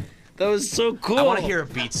amazing. That was so cool. I want to hear a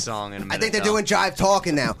beach song in a minute. I think they're though. doing jive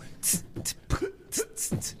talking now.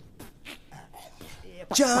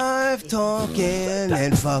 Jive talking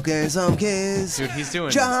and fucking some kids. Dude, he's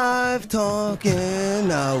doing. Jive talking.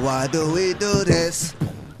 Now why do we do this?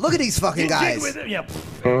 Look at these fucking guys. What? Yeah,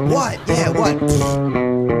 what?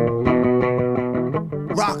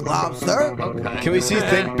 Rock lobster? Okay. Can we see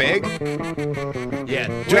Think Big? Yeah.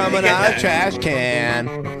 Drumming get on a that? trash can.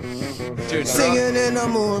 Dude, Singing in the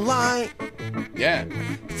moonlight. Yeah.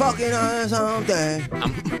 Fucking on something.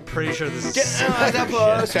 I'm pretty sure this is.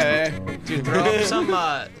 Dude, throw up some.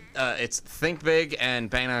 It's Think Big and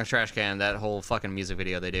Bang on a Trash Can. That whole fucking music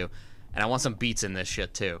video they do, and I want some beats in this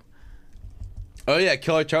shit too. Oh yeah,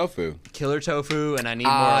 Killer Tofu. Killer Tofu, and I need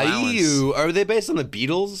more allowance. You are they based on the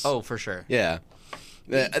Beatles? Oh, for sure. yeah.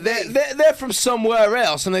 They're from somewhere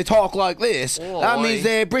else and they talk like this. That Oi. means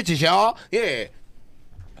they're British, y'all. Yeah.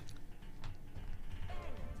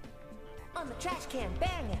 On the trash can,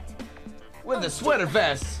 bang it. With the sweater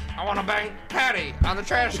vest. I want to bang Patty on the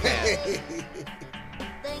trash can.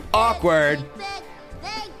 Awkward.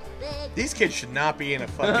 These kids should not be in a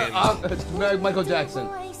fucking. Michael Jackson.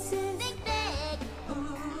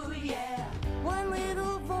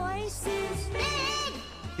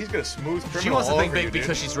 He's got a smooth criminal. She wants to all think over big you, dude.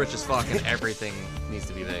 because she's rich as fuck, and everything needs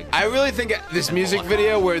to be big. I really think this music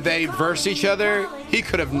video where they verse each other, he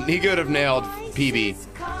could have nailed PB.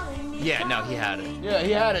 Yeah, no, he had it. Yeah,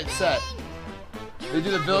 he had it set. They do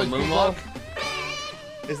the Village Moonwalk.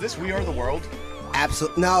 Is this We Are the World?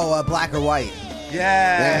 Absolutely. No, black or white.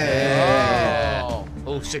 Yeah.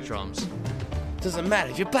 Oh, sick drums. Doesn't matter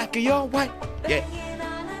if you're black or you're white. Yeah.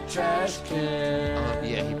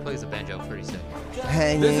 Yeah, Yeah, he plays the banjo pretty sick.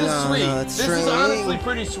 Hanging This is on sweet. a This is string. honestly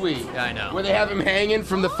pretty sweet. Yeah, I know. Where they have him hanging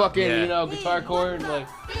from the fucking, Yeah. guitar cord, like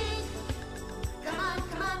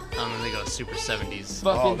And they go super 70s.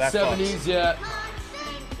 fucking that 70s, yeah.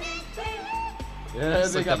 Yeah,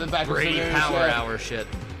 It's they like got the the back Brady singers, Power yeah. Hour shit.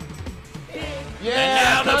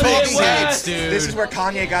 Yeah, And now the Kanye big West. seats, dude. This is where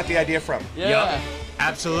Kanye got the idea from. Yeah. Yup.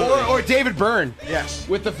 Absolutely. Or David Byrne Yes.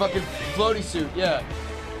 with the fucking floaty suit, yeah.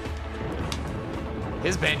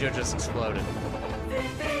 His banjo just exploded.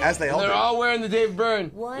 As they all They're do. all wearing the David Byrne.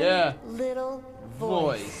 One Yeah. little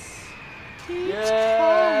voice. Voice.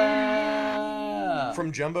 Yeah.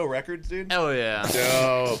 From Jumbo Records, dude. Oh yeah,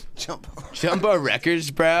 Dope. Jump. Jumbo Records,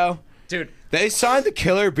 bro. dude. They signed the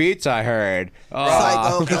Killer Beats, I heard.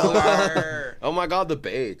 Psycho killer. Oh my god, the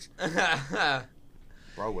beats.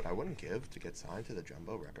 Bro, what I wouldn't give to get signed to the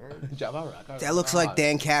Jumbo Record. Jumbo Records. That looks like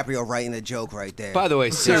Dan Caprio writing the joke right there. By the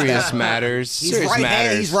way, Serious Matters. he's Serious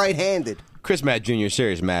Matters. He's right-handed. Chris Matt Jr.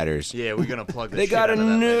 Serious Matters. Yeah, we're gonna plug. They got a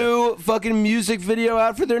new fucking music video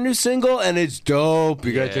out for their new single, and it's dope.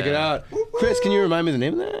 You gotta check it Yeah. out. Chris, can you remind me the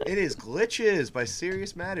name of that? It is Glitches by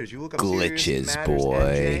Serious Matters. You look up Glitches, Serious Matters boy.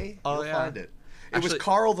 NJ, Oh, you'll yeah. find it. It was Actually-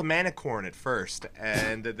 Carl the Manicorn at first,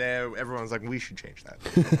 and there everyone's like, we should change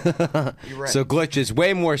that. You're right. So Glitches,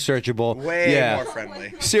 way more searchable. Way yeah. more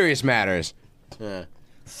friendly. Serious Matters.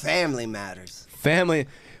 Family matters. Family.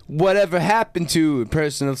 Whatever happened to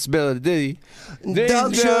personal stability?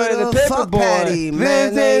 Doug should've fucked Patty,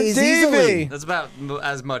 mayonnaise easily. That's about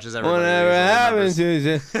as much as everybody. Whatever usually happens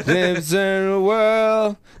remembers. to lives in the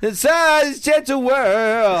world, inside this gentle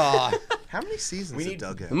world. How many seasons did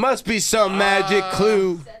Doug There have? must be some magic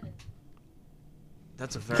clue.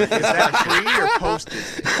 That's a very. Is that pre or posted?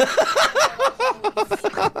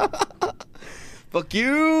 Fuck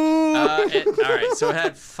you. All right, so it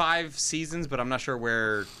had 5 seasons, but I'm not sure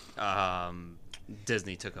where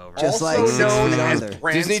Disney took over. Just Also like known 6 as Feet Under.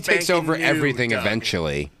 brand Disney takes spanking over new everything Doug.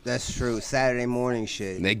 eventually. That's true. Saturday morning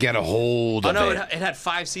shit. They get a hold Oh of no, it. it had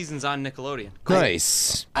 5 seasons on Nickelodeon.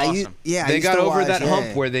 Nice. Awesome. I They used got to over watch, that yeah.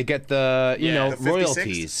 hump where they get the, Yeah. The 56th,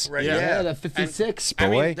 royalties. right? Yeah. Yeah, the And- 56, I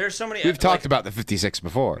boy. mean, there's so many. We've talked about the 56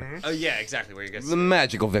 before. Oh yeah, exactly. Where you get The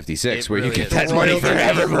magical 56, It where you really get is. that It's money royalty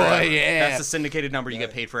forever, free. boy. Yeah. That's the syndicated number. You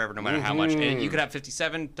get paid forever, no matter how much. And you could have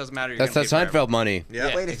 57. Doesn't matter. You're That's that gonna pay forever. Seinfeld money.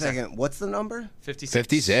 Yeah. Wait a exactly. second. What's the number? 56.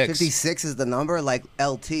 56. 56 is the number? Like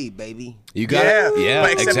LT, baby. You got Yeah, it? Yeah,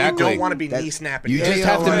 but except exactly. you don't want to be That- knee snapping. You Yeah, just yeah,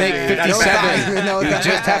 have to right. make That's 57. bad. No, You that's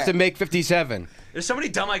just bad. have to make 57. There's so many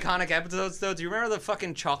dumb iconic episodes though. Do you remember the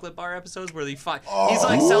fucking chocolate bar episodes where they find he's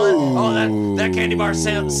like selling that candy bar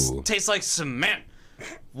tastes like cement.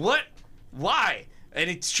 What? Why? And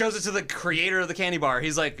he shows it to the creator of the candy bar.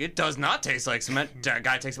 He's like, it does not taste like cement. That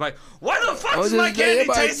guy takes a bite. Why the fuck does does my the candy candy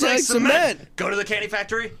bar taste like taste cement? cement? Go to the candy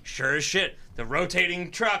factory. Sure as shit. The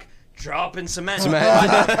rotating truck dropping cement. Cement. By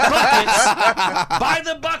the buckets. By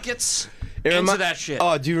the buckets. It Into remi- that shit.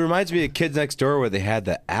 Oh, dude, it reminds me of Kids Next Door where they had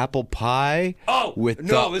the apple pie Oh, with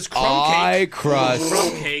no, the it was crumb eye cake. crust.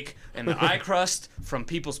 Crumb cake, and the eye crust from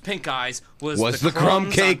People's Pink Eyes was the crumb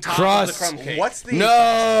crumbs cake on top crust. Of the crumb cake. What's the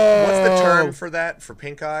No! What's the term for that for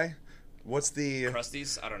pink eye? What's the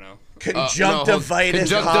Crusties? I don't know.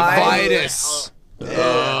 conjunctivitis? Conjunctivitis.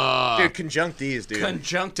 Dude, conjunctives, dude.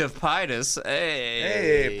 Conjunctivitis.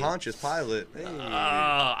 Hey, Pontius Pilate. Hey.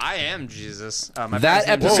 I am Jesus. My That friend's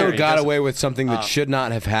name is episode Mary. got Doesn't- away with something that should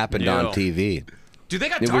not have happened on no. TV. Dude, they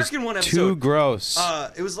got It dark was in one episode. too gross.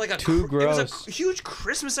 It was like Too it was gross. a huge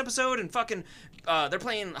Christmas episode, and fucking they're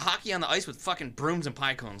playing hockey on the ice with fucking brooms and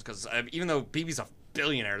pie cones because even though BB's a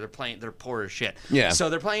billionaire, they're poor as shit. Yeah. So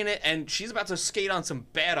they're playing it, and she's about to skate on some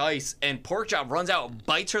bad ice, and Porkchop runs out,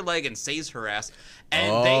 bites her leg, and saves her ass.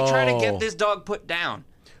 And they try to Oh. get this dog put down.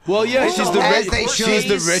 Well, yeah, she's the As they rich. should. She's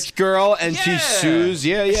the rich girl, and she Yeah. sues.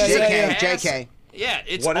 Yeah, yeah, She's yeah. like, yeah. JK. Yeah,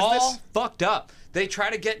 it's What is all this? fucked up. They try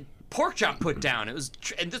to get Porkchop put down. It was,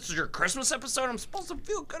 and this is your Christmas episode. I'm supposed to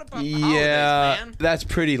feel good about the holidays, Yeah, man. that's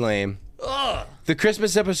pretty lame. Ugh. The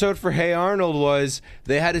Christmas episode for Hey Arnold was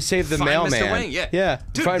they had to save the Find mailman. Mr. Wayne, yeah. yeah.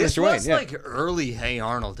 Dude, Find this Mr. Wayne. was Yeah. like early Hey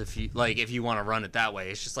Arnold if you want to run it that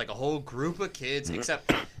way. It's just like a whole group of kids,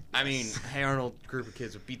 except, I mean, Hey Arnold group of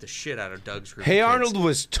kids would beat the shit out of Doug's group Hey of kids. Arnold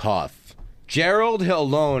was tough. Gerald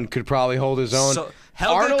alone could probably hold his own. So,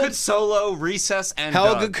 Helga Arnold, could solo Recess and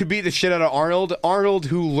Helga Doug. could beat the shit out of Arnold. Arnold,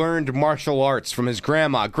 who learned martial arts from his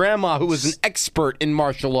grandma. Grandma, who was an expert in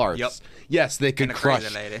martial arts. Yep. Yes, they could And a crazy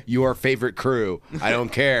crush lady. your favorite crew. I don't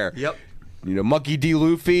care. Yep. You know, Monkey D.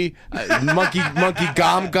 Luffy, Monkey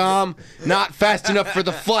Gom Gom, not fast enough for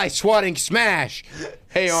the fly swatting smash.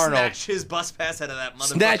 Hey Arnold. snatch his bus pass out of that motherfucker's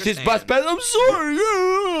Snatch his hand. bus pass. I'm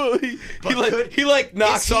sorry. He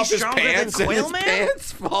knocks is he off his stronger than pants and Quail his Man?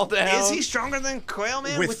 pants fall down. Is he stronger than Quail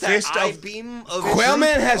Man With with that fist eye of- beam of Quail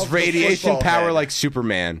Man has of the radiation football power head. like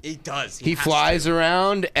Superman. He does. He has flies to.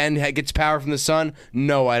 around and gets power from the sun.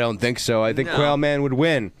 No, I don't think so. I think No. Quail Man would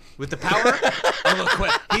win. With the power of a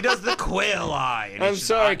quail. He does the quail eye. And I'm his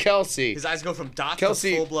sorry, eye- Kelsey. His eyes go from dots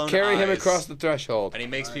Kelsey, to full-blown carry him eyes. across the threshold. And he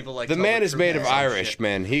makes people like The tell man is truth made of and some Irish, shit.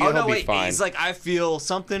 man. Oh He'll no, be wait. fine. He's like, I feel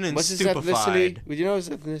something and What's his stupefied. ethnicity? Would you know his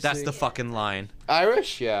ethnicity? That's the fucking line.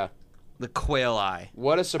 Irish? Yeah. The quail eye.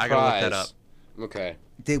 What a I surprise. gotta look that up. Okay.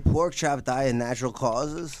 Did pork chop die in natural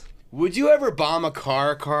causes? Would you ever bomb a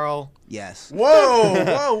car, Carl? Yes.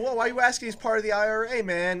 Whoa. Why are you asking? He's part of the IRA,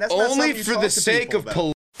 man. That's not Only something you for talk the to sake people of about.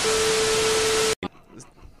 police.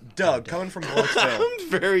 Doug, coming from Bluffington. I'm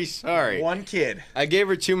very sorry. One kid. I gave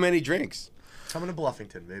her too many drinks. Coming to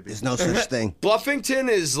Bluffington, baby. There's no such thing. Bluffington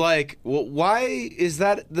is like, why is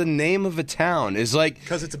that the name of a town? Is like,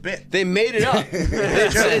 Because it's a bit. they made it up.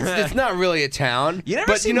 it's not really a town. You never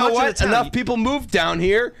but see you know much of what? the town. Enough people moved down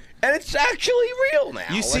here, and it's actually real now.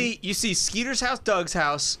 You see Skeeter's house, Doug's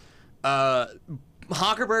house,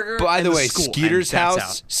 Honkerberger. By and the way, school, Skeeter's and that's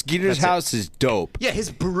house. out. Skeeter's That's it. house is dope. Yeah,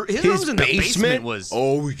 his room's in the basement was.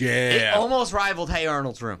 Oh It yeah. almost rivaled Hey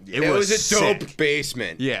Arnold's room. It was a dope sick.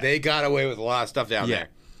 basement. Yeah. They got away with a lot of stuff down Yeah. there.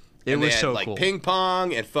 It And was they had, so like cool. ping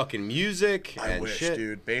pong and fucking music I and wish, shit.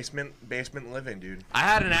 dude. Basement living, dude. I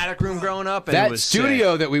had an attic room growing up, and it That was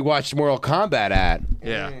studio sick. that we watched Mortal Kombat at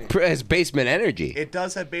Yeah. has basement energy. It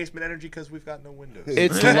does have basement energy because we've got no windows.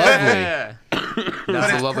 It's lovely. Yeah. but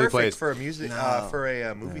It's it's a lovely perfect place. for a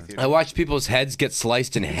movie theater. I watched people's heads get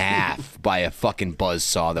sliced in half by a fucking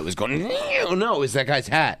buzzsaw that was going, no, it was that guy's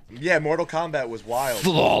hat. Yeah, Mortal Kombat was wild.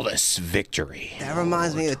 Flawless victory. That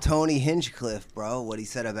reminds me of Tony Hinchcliffe, bro. What he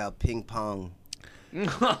said about ping pong.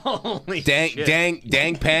 Holy Dang, shit.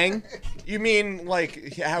 dang, pang. You mean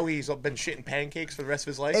like how he's been shitting pancakes for the rest of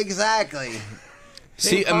his life? Exactly.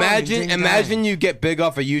 See, pong, imagine ding imagine you get big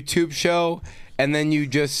off a YouTube show and then you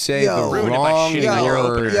just say Yo. the Ruin it by wrong shitting on your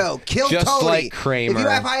word. opener. Yo, kill just Tony. like Kramer.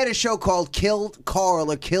 If I had a show called Killed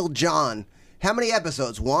Carl or Killed John, how many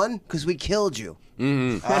episodes? One? Because we killed you.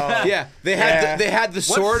 Yeah, they had the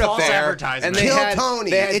sword false affair, advertisement? and they Kill had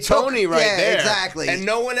Tony. They had It took- Tony right yeah, there, exactly. and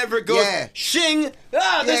no one ever goes, Yeah. "Shing! This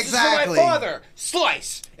Yeah, is for exactly. my father."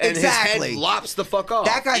 Slice, and Exactly. his head lops the fuck off.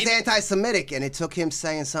 That guy's anti-Semitic, and it took him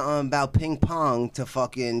saying something about ping pong to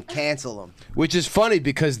fucking cancel him. Which is funny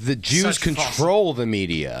because the Jews Such false- control the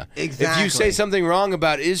media. If Exactly. you say something wrong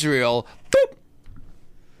about Israel, boop,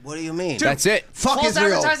 What do you mean? that's it. Fuck False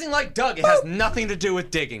Israel. advertising like Doug. It has nothing to do with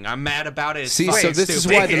digging. I'm mad about it. It's See, fucking so this is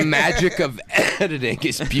stupid. why the magic of editing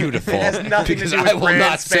is beautiful. has nothing to because do with I will brand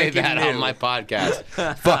not say spanking that new. on my podcast.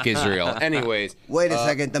 Fuck Israel. Anyways, Wait a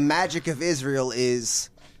second. The magic of Israel is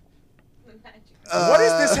What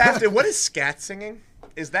does this have to? What is scat singing?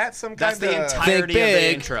 Is that some That's kind the of? entirety of the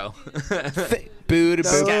big. intro. That's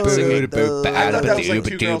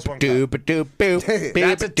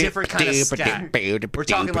That's a different kind of scat. We're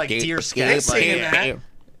talking like deer scat. singing Like, that.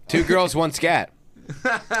 Two girls, one scat.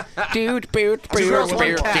 Two girls,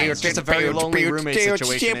 one cat. It's just a very lonely roommate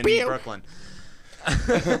situation in Brooklyn.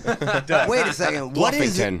 Wait a second. What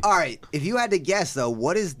is it? Bluffington. All right. If you had to guess though,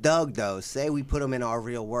 what is Doug though? Say we put him in our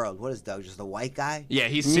real world. What is Doug? Just a white guy? Yeah,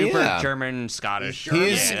 he's super Yeah. German, Scottish. He's Yeah,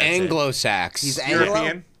 that's it. Anglo-Sax. He's Anglo.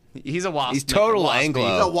 European. He's a wasp. He's total waspy. Anglo.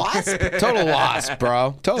 A wasp? Total wasp,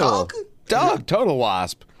 bro. Total. Doug? Doug, total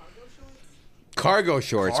wasp. Cargo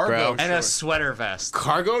shorts, Cargo bro. And a sweater vest.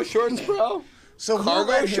 Cargo shorts, bro? So who Cargo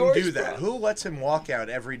let him shorts, do that? Who lets him walk out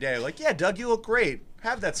every day? Like, yeah, Doug, you look great.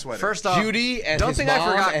 Have that sweater. First off, Judy and don't his think mom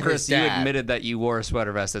I forgot, and Chris. his You dad. admitted that you wore a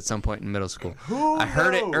sweater vest at some point in middle school. Who I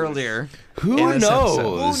heard it knows? earlier. Who in this knows?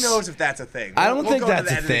 episode. Who knows if that's a thing? I don't We'll think go to that's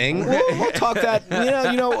the a editing thing. board. We'll talk that.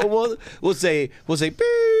 We'll say.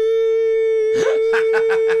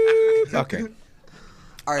 Okay.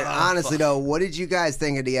 All right. Honestly though, what did you guys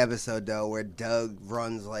think of the episode though, where Doug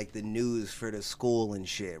runs like the news for the school and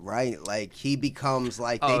shit? Right? Like he becomes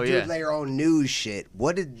like they Oh, do yeah. their own news shit.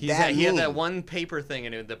 What did that He mean? had that one paper thing,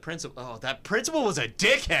 and the principal. Oh, that principal was a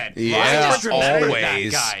dickhead. Yeah, I just remembered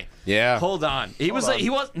always. that guy. Yeah. Hold on. He wasn't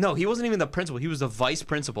even the principal. He was the vice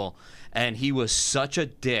principal, and he was such a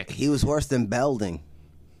dick. He was worse than Belding,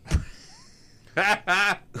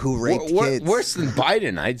 who raped kids. Worse than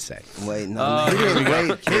Biden, I'd say. Wait, no, he didn't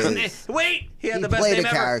rape kids. Wait, he had He the best played name a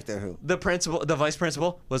ever. character who. The vice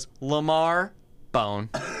principal was Lamar Bone.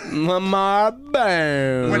 Lamar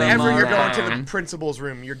Bone. Whenever you're going to Brown. the principal's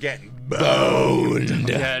room, you're getting boned.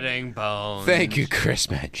 Getting boned. Thank you, Chris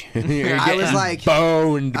Matt Jr. You're I was getting like-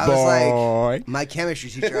 boned, I boy. was like, my chemistry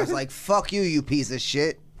teacher, I was like, fuck you, you piece of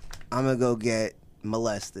shit. I'm gonna go get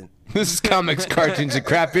molested. This is comics, cartoons, and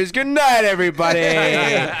crap beers. Good night, everybody.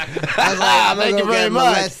 I was like, I'm Thank gonna you go very get much.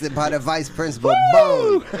 molested by the vice principal.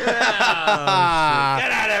 Bone. Get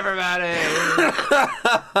out, everybody.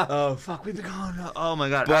 Oh, fuck. We've been going. Oh, my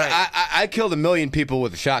God. But All right. I killed 1 million people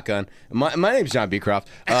with a shotgun. My name's John Beecroft.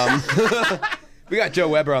 We got Joe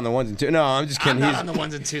Weber on the ones and twos. No, I'm just kidding. I'm not on the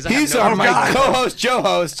ones and twos. I He's have no our my idea. co-host, Joe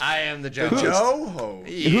host. I am the Joe. Joe-ho.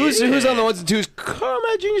 Who's on the ones and twos? Carl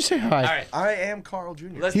Matt Jr. Say hi. All right. I am Carl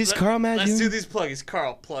Jr. He's Carl Matt Let's Jr.? do these pluggies.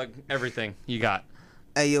 Carl, plug everything you got.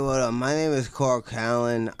 Hey, yo, what up? My name is Carl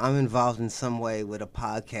Callan. I'm involved in some way with a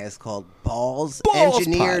podcast called Balls, Balls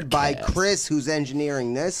engineered by Podcast. Chris, who's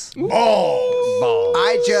engineering this. Ball.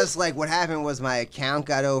 I just, like, what happened was my account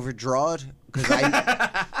got overdrawn because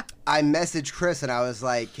I messaged Chris and I was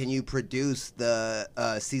like, can you produce the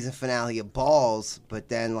season finale of Balls? But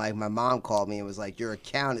then, like, my mom called me and was like, your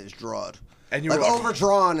account is drawn. And you Like, were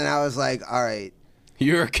overdrawn, and I was like, all right.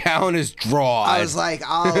 Your account is drawn. I was like,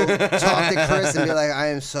 I'll talk to Chris and be like, I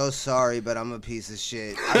am so sorry, but I'm a piece of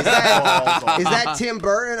shit. Is that Tim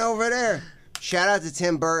Burton over there? Shout out to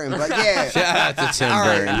Tim Burton. But yeah. Shout out to Tim All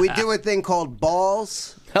Burton. right, we do a thing called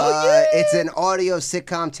Balls. Hell yeah. It's an audio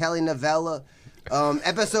sitcom telenovela.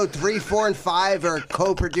 Episode 3, 4, and 5 are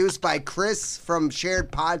co-produced by Chris from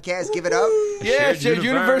Shared Podcast. Give it up. Yeah, Shared Shared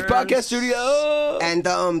Universe Universe. Podcast Studio.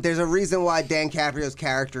 And there's a reason why Dan Caprio's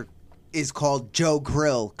character is called Joe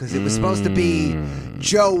Grill, because it was supposed to be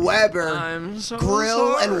Joe Weber. I'm so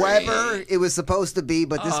Grill sorry. and Weber, it was supposed to be,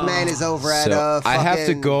 but this man is over at So I have to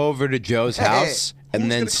fucking- go over to Joe's house and Who's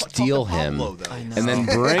then gonna steal talk to him Pablo, though? and then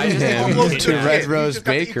bring I just him think to Pablo's Red dead. Rose You just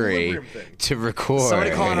got the Bakery equilibrium thing. to record.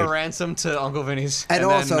 Somebody calling a ransom to Uncle Vinny's. And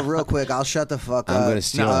also, then, real quick, I'll shut the fuck I'm up. gonna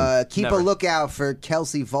steal him. Keep Never. a lookout for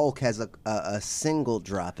Kelsey Volk has a single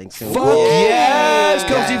dropping soon. Fuck yes,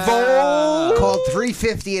 Kelsey Volk. Called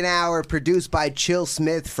 350 an hour, produced by Chill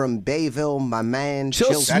Smith from Bayville, my man. Chill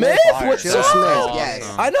That's Smith? fire. What's Chill up? Smith,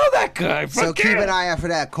 yes. I know that guy. So Fuck keep yeah. an eye out for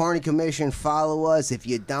that. Corny Commission, follow us. If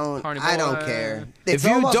you don't, Corny I don't boy. care. If It's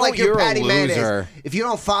you almost don't, like you're you're a Patty Mayonnaise. loser. If you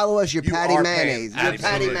don't follow us, you're You Patty are Mayonnaise. Patty You're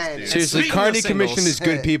Patty Mayonnaise, Mayonnaise. dude. Seriously, Speaking Carney of Commission singles- is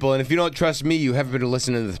good people, and if you don't trust me, you haven't been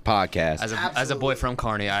listening to this podcast. As a boy from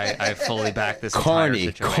Kearney, I fully back this Carney,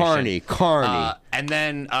 entire situation. Carney. And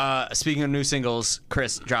then, speaking of new singles,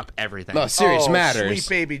 Chris, drop everything. No, Serious Matters. Sweet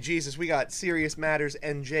baby Jesus, we got Serious Matters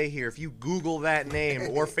NJ here. If you Google that name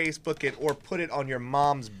or Facebook it or put it on your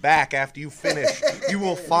mom's back after you finish, you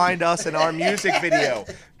will find us in our music video.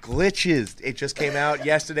 Glitches. It just came out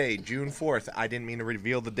yesterday, June 4th. I didn't mean to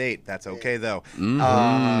reveal the date. That's okay though.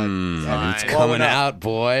 It's coming out,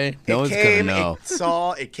 boy. No one's came, gonna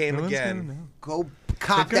know. it came again. Go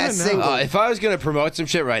cop that single. If I was gonna promote some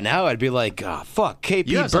shit right now, I'd be like, oh, fuck, You KP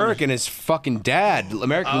have Burke something. and his fucking dad,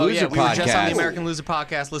 American Oh, Loser yeah, we were just on the podcast. American Loser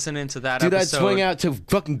podcast listening to that Dude, I'd episode. swing out to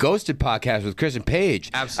fucking Ghosted podcast with Chris and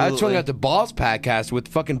Paige. Absolutely. I'd swing out to Balls podcast with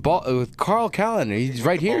fucking with Carl Callan. He's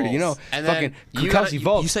right here, you know. And fucking then Kelsey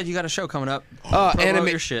Volk. you said you got a show coming up. Promote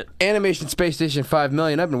your shit. Animation Space Station 5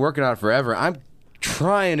 million. I've been working on it forever. I'm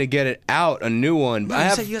trying to get it out, a new one. No, I you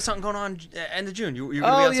have, said you got something going on end of June. You're gonna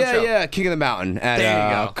be on some show. yeah, King of the Mountain at There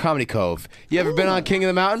you go. Comedy Cove. You ever been on King of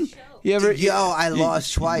the Mountain? You ever? Yo, I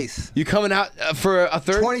lost twice. You coming out for a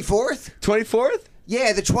third? 24th? 24th?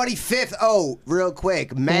 Yeah, the 25th. Oh, real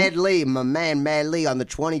quick. Mad Lee, my man Mad Lee on the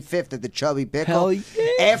 25th at the Chubby Pickle. Hell yeah.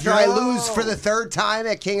 After I lose for the third time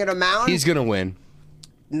at King of the Mountain? He's gonna win.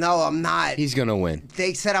 No, I'm not. He's gonna win.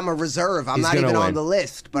 They said I'm a reserve. I'm He's not gonna even on win. the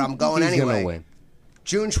list, but I'm going He's anyway. gonna win.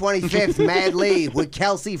 June 25th, Mad Lee with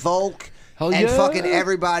Kelsey Volk Hell and yeah. fucking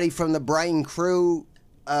everybody from the Brighton crew.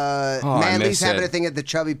 I Mad miss Lee's having it. a thing at the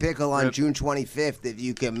Chubby Pickle on June 25th if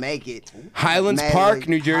you can make it. Highlands Mad Park, Lee-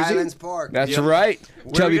 New Jersey. Highlands Park. That's Yep. right.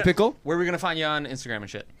 Where Chubby we gonna- Pickle. Where are we gonna find you on Instagram and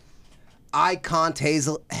shit? I can't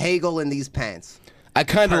Hagel in these pants. I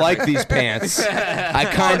kind of like these pants. I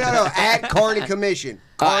Oh, kind no, at Carney Commission.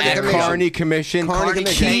 Carney at Commission. Carney Commission. Carney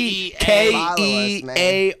Commission.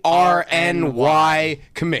 K-E-A-R-N-Y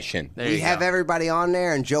Commission. There We you have go. everybody on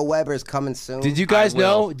there, and Joe Weber's coming soon. Did you guys I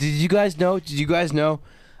will. know? Did you guys know? Did you guys know?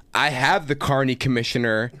 I have the Carney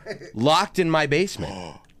Commissioner locked in my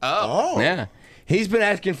basement. Oh. Yeah. He's been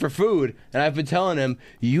asking for food, and I've been telling him,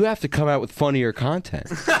 you have to come out with funnier content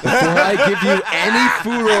before I give you any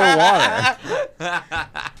food or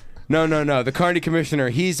water. No. The Carney Commissioner,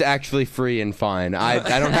 he's actually free and fine.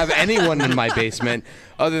 I don't have anyone in my basement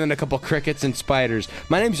other than a couple crickets and spiders.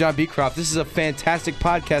 My name's John Beecroft. This is a fantastic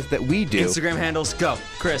podcast that we do. Instagram handles, go.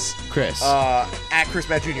 Chris. At Chris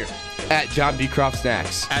Matt Jr. At John Beecroft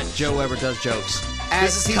Snacks. At Joe Weber Does Jokes. At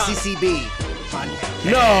CCCB.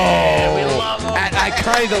 No! we love 'em. I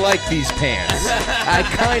kind of like these pants.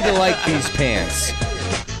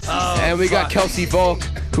 Oh, And we got fuck. Kelsey Volk,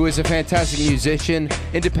 who is a fantastic musician,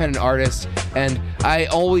 independent artist, and I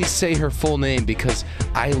always say her full name because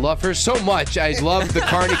I love her so much. I love the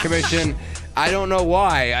Carney Commission. I don't know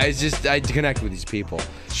why. I connect with these people.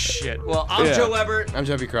 Shit. Well, I'm Yeah. Joe Weber. I'm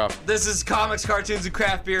John Beecroft. This is Comics, Cartoons, and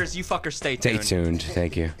Craft Beers. You fuckers stay Stay tuned. tuned.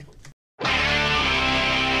 Thank you.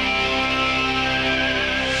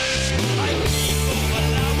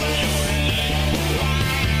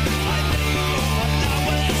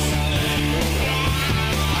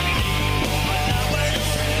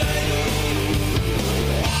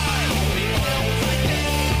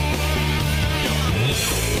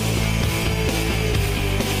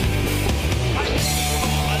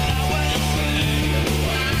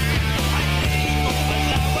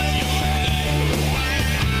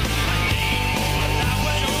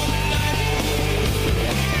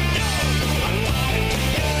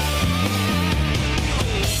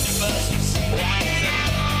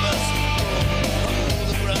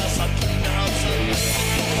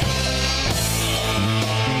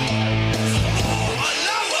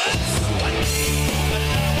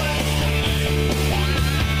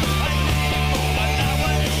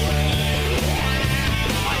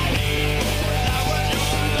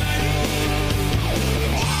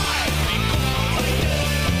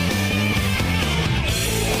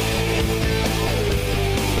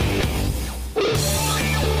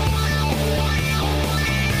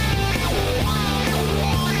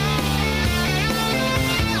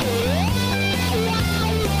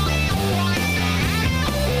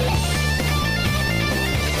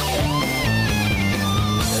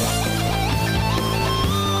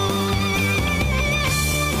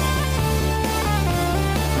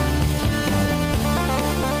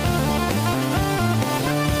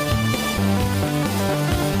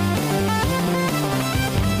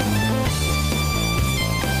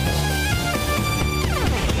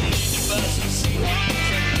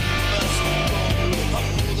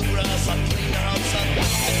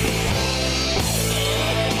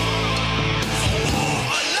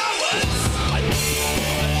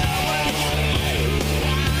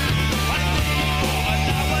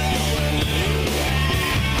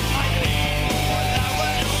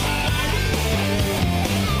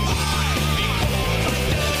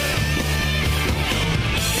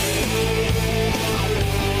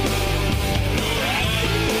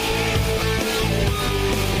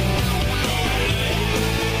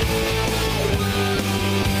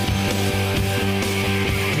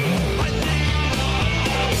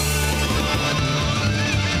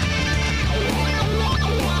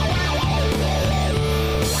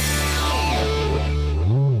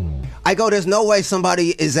 I go, there's no way somebody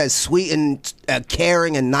is as sweet and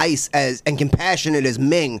caring and nice and compassionate as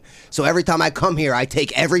Ming. So every time I come here, I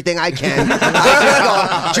take everything I can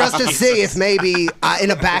just to see if maybe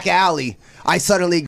in a back alley I suddenly